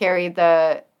tall to carry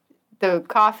the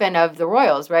coffin of the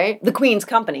royals, right? The Queen's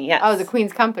Company, yes. Oh, the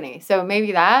Queen's Company. So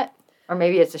maybe that, or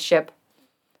maybe it's a ship.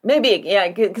 Maybe, yeah,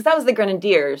 because that was the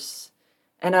Grenadiers,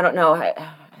 and I don't know.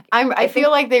 I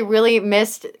feel like they really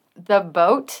missed the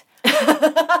boat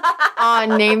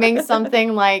on naming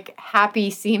something like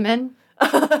Happy Seaman.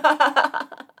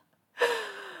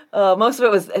 Most of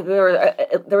it was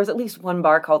there was at least one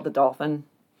bar called the Dolphin.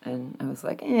 And I was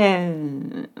like,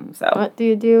 so. What do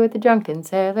you do with the drunken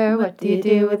sailor? What do you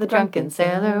do with the drunken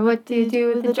sailor? What do you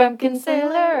do with the drunken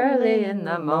sailor early in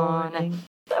the morning?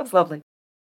 That was lovely.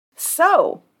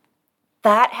 So,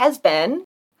 that has been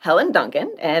Helen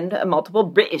Duncan and multiple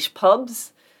British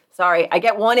pubs. Sorry, I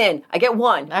get one in. I get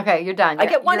one. Okay, you're done. I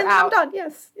get one you're and out. I'm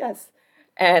done. Yes.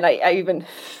 And I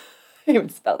even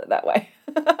spelled it that way.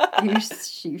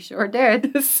 You sure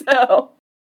did.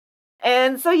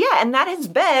 And that has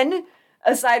been,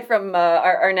 aside from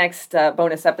our next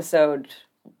bonus episode,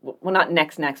 well, not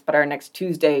next, but our next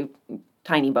Tuesday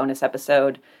tiny bonus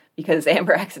episode, because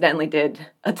Amber accidentally did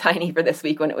a tiny for this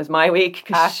week when it was my week.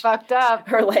 I fucked up.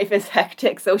 Her life is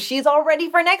hectic, so she's all ready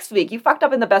for next week. You fucked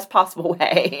up in the best possible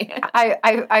way.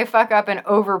 I fuck up and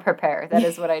over-prepare. That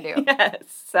is what I do.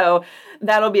 Yes, so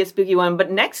that'll be a spooky one. But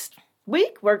next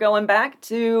week, we're going back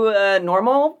to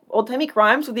normal old-timey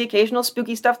crimes with the occasional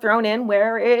spooky stuff thrown in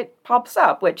where it pops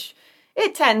up, which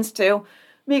it tends to,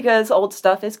 because old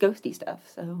stuff is ghosty stuff.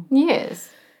 So yes.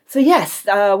 So yes,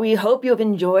 we hope you have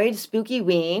enjoyed Spooky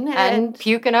Ween. And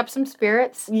puking up some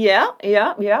spirits. Yeah.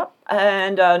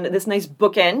 And this nice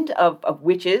bookend of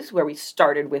witches, where we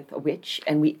started with a witch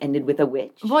and we ended with a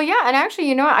witch. Well, yeah, and actually,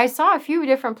 you know what? I saw a few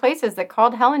different places that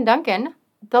called Helen Duncan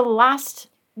the last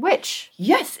witch.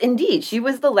 Yes, indeed. She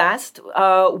was the last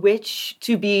witch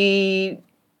to be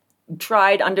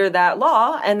tried under that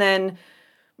law, and then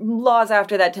laws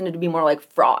after that tended to be more like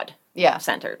fraud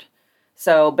centered.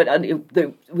 So, but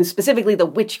it was specifically the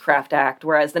Witchcraft Act,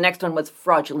 whereas the next one was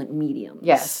fraudulent mediums.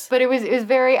 Yes, but it was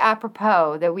very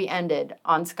apropos that we ended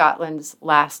on Scotland's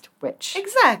last witch.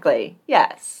 Exactly,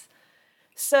 yes.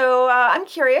 So, I'm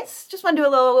curious. Just want to do a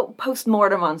little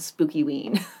post-mortem on Spooky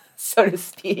Ween, so to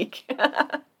speak.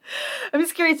 I'm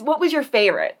just curious, what was your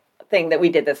favorite thing that we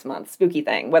did this month, spooky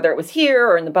thing, whether it was here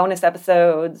or in the bonus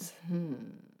episodes?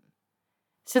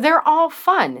 So they're all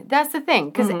fun. That's the thing,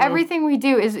 because everything we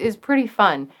do is pretty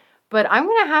fun. But I'm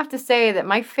going to have to say that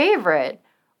my favorite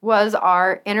was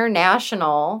our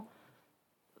international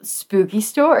spooky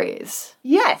stories.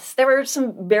 Yes, there were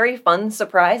some very fun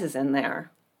surprises in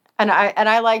there. And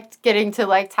I liked getting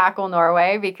to tackle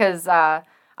Norway because I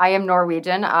am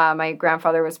Norwegian. My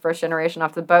grandfather was first generation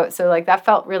off the boat, so that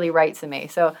felt really right to me.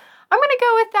 So I'm going to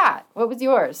go with that. What was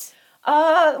yours?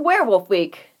 Werewolf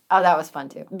Week. Oh, that was fun,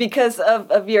 too. Because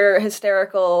of your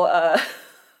hysterical,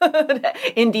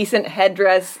 indecent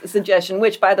headdress suggestion,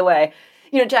 which, by the way,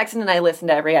 Jackson and I listen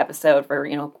to every episode for,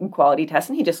 quality tests,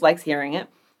 and he just likes hearing it.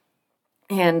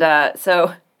 And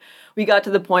so we got to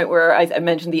the point where I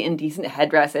mentioned the indecent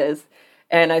headdresses,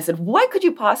 and I said, what could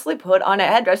you possibly put on a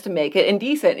headdress to make it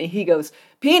indecent? And he goes,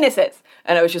 penises.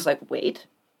 And I was just like, wait.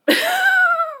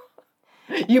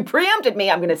 You preempted me.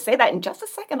 I'm going to say that in just a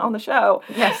second on the show.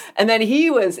 Yes. And then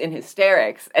he was in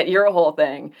hysterics at your whole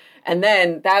thing. And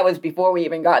then that was before we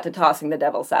even got to tossing the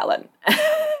devil salad.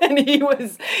 And he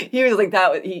was like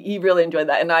that. He really enjoyed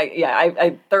that. And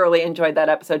I thoroughly enjoyed that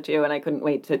episode too. And I couldn't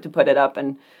wait to put it up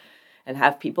and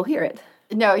have people hear it.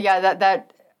 No, yeah,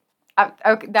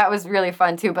 that was really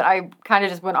fun too, but I kind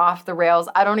of just went off the rails.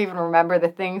 I don't even remember the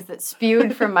things that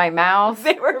spewed from my mouth.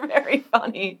 They were very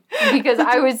funny. Because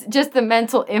I was just the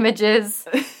mental images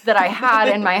that I had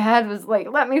in my head was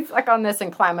like, let me suck on this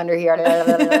and climb under here.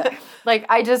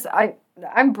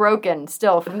 I'm broken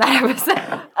still from that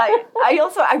episode.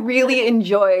 I really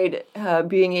enjoyed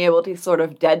being able to sort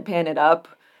of deadpan it up.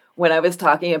 When I was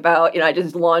talking about, I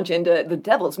just launch into the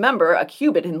devil's member, a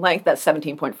cubit in length, that's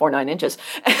 17.49 inches.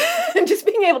 And just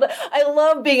being able to, I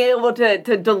love being able to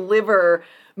deliver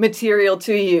material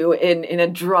to you in a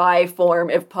dry form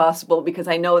if possible, because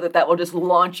I know that will just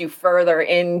launch you further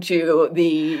into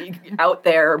the out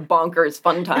there bonkers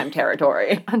fun time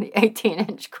territory. On the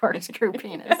 18-inch corkscrew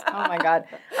penis. Oh my God.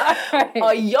 Right.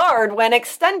 A yard when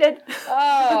extended.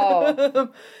 Oh.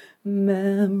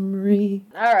 Memory.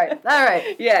 All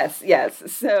right. Yes.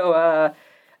 So,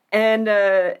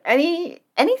 any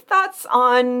thoughts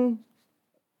on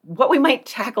what we might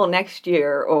tackle next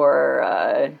year,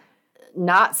 or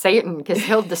not Satan, because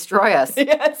he'll destroy us.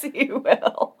 Yes, he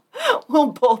will. We'll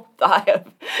both die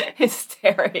of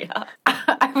hysteria.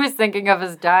 I was thinking of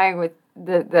us dying with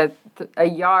a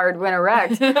yard when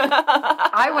erect.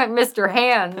 I went Mr.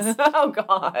 Hands. Oh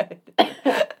God.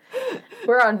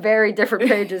 We're on very different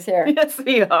pages here. Yes,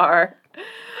 we are.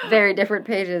 Very different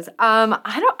pages.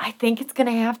 I think it's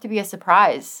gonna have to be a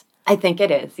surprise. I think it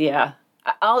is, yeah.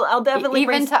 I'll definitely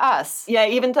even to us. Yeah,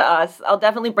 even to us. I'll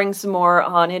definitely bring some more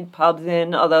haunted pubs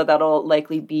in, although that'll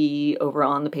likely be over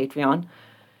on the Patreon.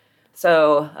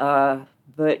 So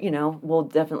But, we'll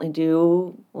definitely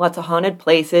do lots of haunted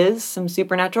places, some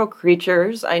supernatural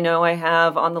creatures. I know I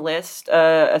have on the list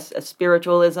a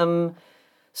spiritualism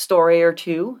story or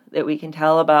two that we can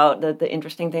tell about the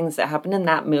interesting things that happened in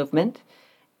that movement.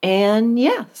 And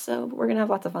yeah, so we're going to have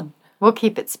lots of fun. We'll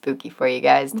keep it spooky for you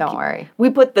guys. Don't worry.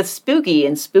 We put the spooky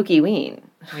in Spookyween.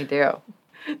 We do.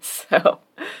 So,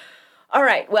 all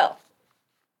right. Well,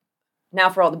 now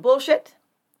for all the bullshit.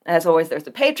 As always, there's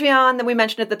the Patreon that we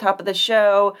mentioned at the top of the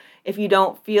show. If you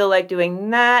don't feel like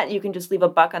doing that, you can just leave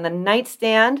 $1 on the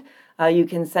nightstand. You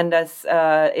can send us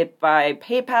it by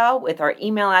PayPal with our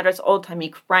email address,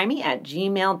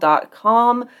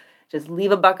 oldtimeycrimey@gmail.com. Just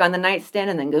leave $1 on the nightstand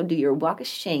and then go do your walk of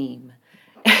shame.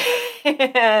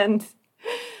 And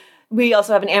we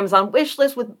also have an Amazon wish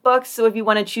list with books, so if you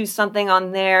want to choose something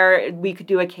on there, we could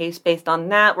do a case based on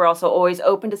that. We're also always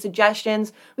open to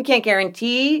suggestions. We can't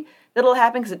guarantee that'll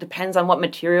happen because it depends on what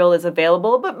material is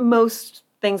available, but most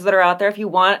things that are out there, if you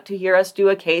want to hear us do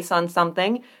a case on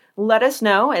something, let us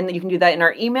know, and you can do that in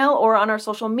our email or on our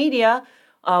social media.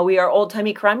 We are Old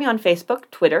Timey Crimey on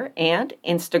Facebook, Twitter, and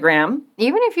Instagram.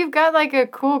 Even if you've got like a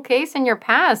cool case in your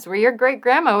past where your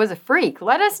great-grandma was a freak,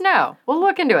 let us know. We'll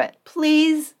look into it.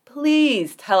 Please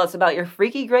tell us about your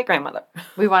freaky great-grandmother.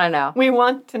 We want to know. We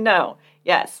want to know,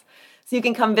 yes. So you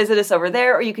can come visit us over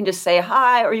there, or you can just say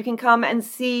hi, or you can come and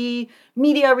see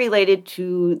media related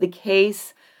to the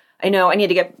case. I know I need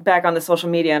to get back on the social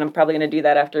media, and I'm probably going to do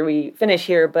that after we finish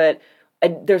here, but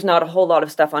there's not a whole lot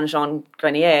of stuff on Jean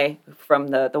Grenier from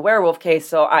the werewolf case,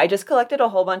 so I just collected a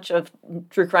whole bunch of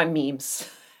true crime memes,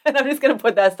 and I'm just going to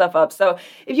put that stuff up. So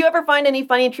if you ever find any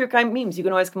funny true crime memes, you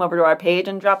can always come over to our page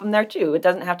and drop them there too. It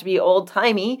doesn't have to be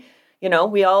old-timey.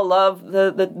 We all love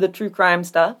the true crime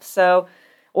stuff, so...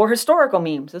 Or historical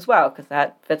memes as well, because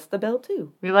that fits the bill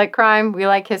too. We like crime. We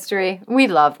like history. We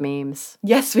love memes.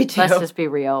 Yes, we do. Let's just be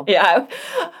real. Yeah,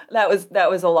 that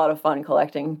was a lot of fun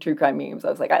collecting true crime memes. I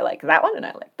was like, I like that one, and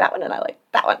I like that one, and I like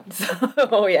that one.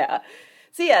 So yeah.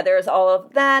 So yeah, there's all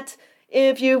of that.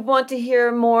 If you want to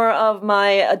hear more of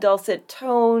my dulcet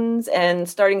tones and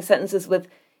starting sentences with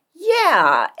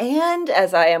yeah, and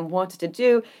as I am wanted to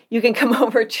do, you can come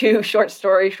over to Short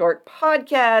Story Short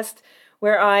Podcast,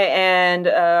 where I and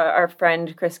our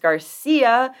friend Chris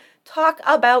Garcia talk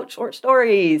about short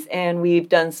stories. And we've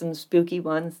done some spooky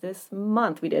ones this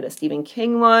month. We did a Stephen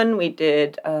King one. We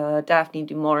did a Daphne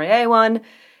du Maurier one.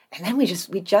 And then we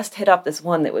just hit up this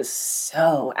one that was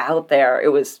so out there.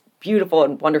 It was beautiful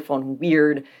and wonderful and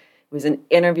weird. It was an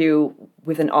interview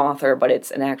with an author, but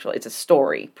it's a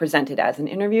story presented as an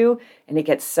interview. And it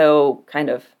gets so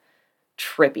kind of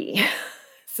trippy.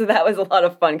 So that was a lot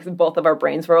of fun because both of our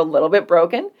brains were a little bit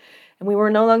broken and we were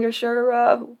no longer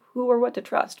sure who or what to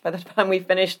trust by the time we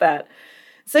finished that.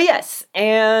 So yes,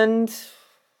 and if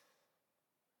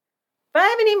I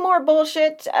have any more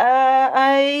bullshit,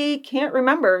 I can't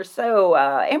remember. So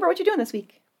Amber, what you doing this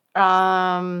week?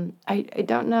 I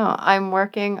don't know. I'm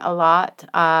working a lot.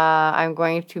 I'm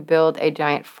going to build a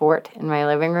giant fort in my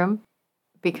living room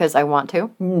because I want to.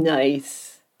 Nice.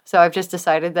 So I've just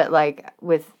decided that I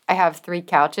have 3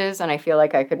 couches and I feel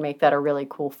like I could make that a really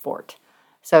cool fort.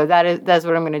 So that's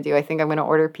what I'm going to do. I think I'm going to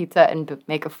order pizza and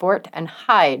make a fort and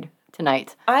hide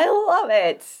tonight. I love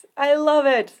it.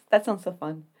 That sounds so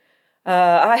fun.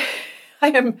 I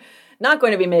am not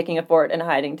going to be making a fort and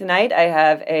hiding tonight. I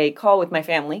have a call with my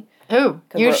family. Ooh,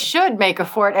 you should make a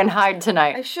fort and hide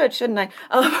tonight. I should, shouldn't I?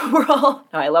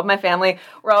 I love my family.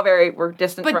 We're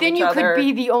distant from each other. But then you could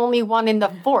be the only one in the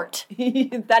fort.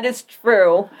 That is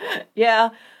true.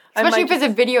 Yeah. Especially if it's a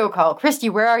video call. Christy,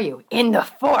 where are you? In the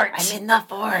fort. I'm in the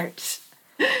fort.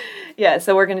 Yeah,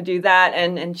 so we're going to do that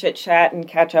and chit-chat and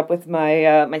catch up with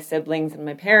my siblings and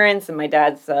my parents. And my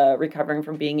dad's recovering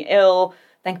from being ill.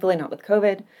 Thankfully, not with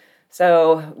COVID.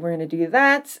 So we're going to do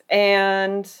that.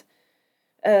 And...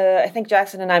 I think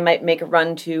Jackson and I might make a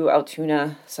run to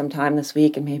Altoona sometime this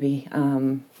week, and maybe,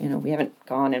 we haven't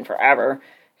gone in forever.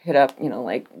 Hit up,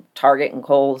 like Target and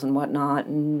Kohl's and whatnot,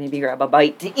 and maybe grab a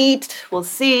bite to eat. We'll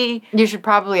see. You should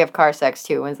probably have car sex,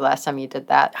 too. When's the last time you did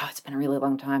that? Oh, it's been a really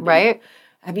long time. Right?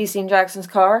 Have you seen Jackson's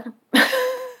car?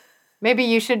 Maybe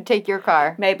you should take your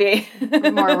car. Maybe.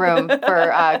 More room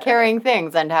for carrying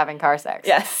things and having car sex.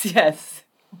 Yes.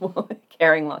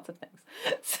 Carrying lots of things.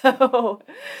 So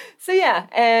yeah,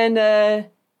 and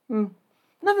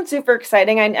nothing super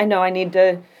exciting. I know I need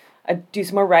to do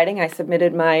some more writing. I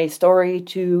submitted my story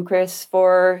to Chris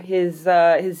for his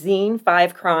zine,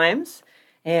 5 Crimes,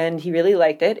 and he really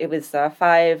liked it. It was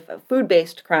 5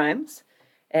 food-based crimes,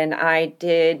 And I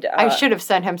did... I should have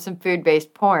sent him some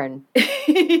food-based porn.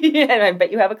 Yeah, and I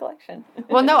bet you have a collection.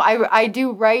 Well, no, I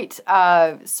do write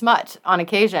smut on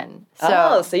occasion.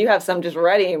 So you have some just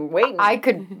ready and waiting. I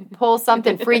could pull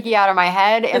something freaky out of my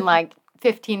head in like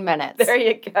 15 minutes. There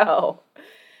you go.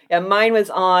 Yeah, mine was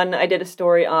I did a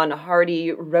story on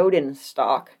Hardy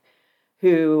Rodenstock,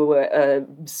 who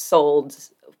sold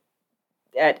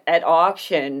at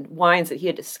auction wines that he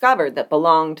had discovered that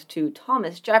belonged to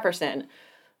Thomas Jefferson.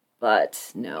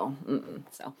 But no,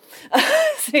 so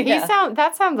yeah.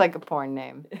 That sounds like a porn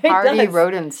name. Hardy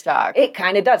Rodenstock. It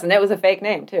kind of does, and that was a fake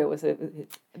name too.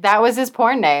 That was his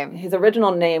porn name. His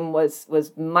original name was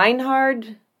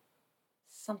Meinhard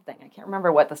something. I can't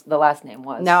remember what the last name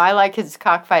was. No, I like his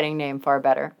cockfighting name far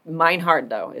better. Meinhard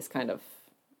though is kind of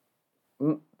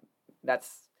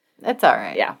that's all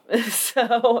right. Yeah.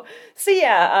 So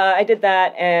yeah, I did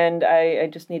that, and I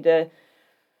just need to.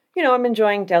 I'm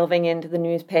enjoying delving into the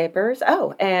newspapers.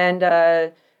 Oh,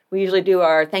 and we usually do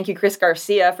our thank you, Chris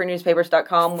Garcia, for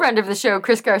newspapers.com. Friend of the show,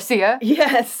 Chris Garcia.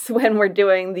 Yes, when we're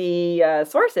doing the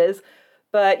sources.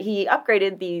 But he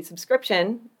upgraded the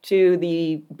subscription to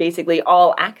the basically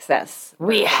all access.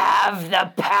 We have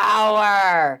the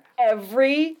power.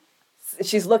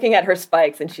 She's looking at her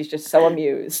spikes, and she's just so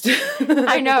amused.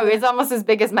 I know, it's almost as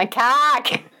big as my cock.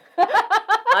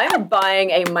 I'm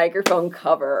buying a microphone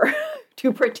cover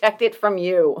to protect it from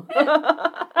you.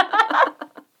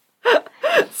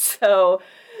 So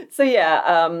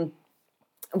yeah,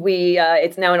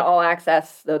 it's now in all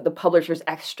access. The Publishers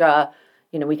Extra.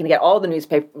 We can get all the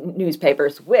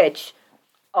newspapers, which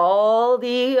all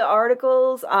the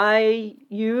articles I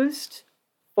used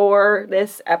for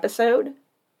this episode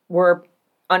were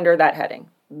under that heading.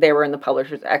 They were in the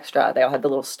Publishers Extra. They all had the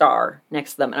little star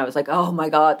next to them, and I was like, oh my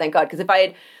God, thank God. Because if I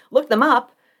had looked them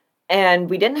up and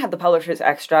we didn't have the Publishers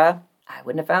Extra, I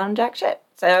wouldn't have found jack shit.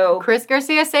 So Chris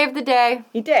Garcia saved the day.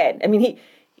 He did. I mean,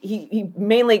 he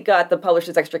mainly got the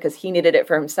Publishers Extra because he needed it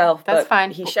for himself. That's but fine.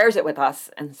 He shares it with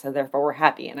us, and so therefore we're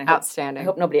happy. And Outstanding. I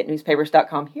hope nobody at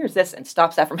newspapers.com hears this and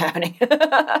stops that from happening.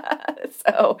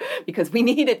 So, because we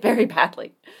need it very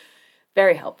badly.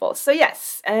 Very helpful. So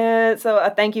yes, so a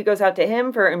thank you goes out to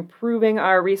him for improving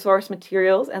our resource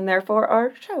materials and therefore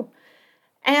our show.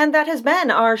 And that has been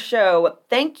our show.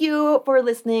 Thank you for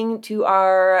listening to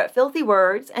our filthy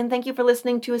words, and thank you for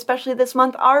listening to, especially this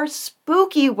month, our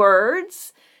spooky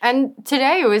words. And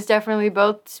today it was definitely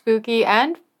both spooky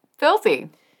and filthy.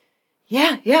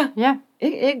 Yeah.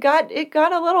 It got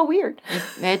a little weird.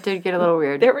 It did get a little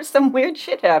weird. There was some weird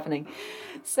shit happening.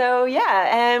 So yeah,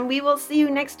 and we will see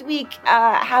you next week.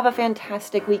 Have a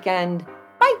fantastic weekend.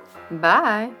 Bye.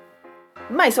 Bye.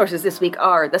 My sources this week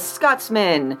are The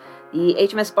Scotsman, the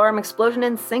HMS Barham Explosion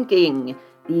and Sinking,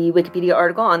 the Wikipedia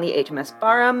article on the HMS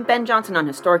Barham, Ben Johnson on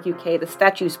Historic UK, The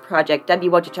Statues Project, Debbie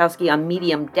Wojciechowski on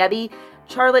Medium Debbie,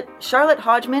 Charlotte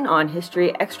Hodgman on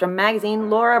History Extra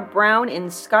Magazine, Laura Brown in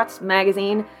Scots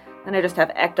Magazine, and I just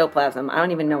have ectoplasm. I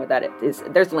don't even know what that is.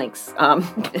 There's links.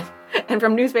 And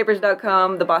from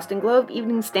newspapers.com, the Boston Globe,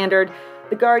 Evening Standard,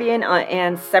 The Guardian,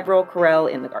 and several Corel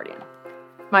in The Guardian.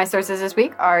 My sources this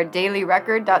week are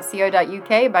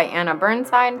dailyrecord.co.uk by Anna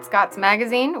Burnside, Scots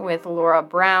Magazine with Laura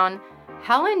Brown,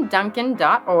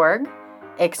 HelenDuncan.org,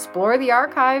 Explore the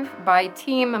Archive by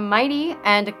Team Mighty,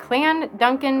 and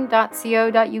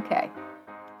clanduncan.co.uk.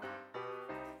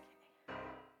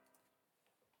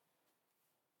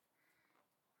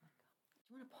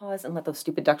 Pause and let those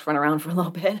stupid ducks run around for a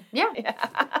little bit. Yeah.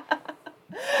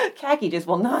 Khaki just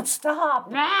will not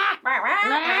stop.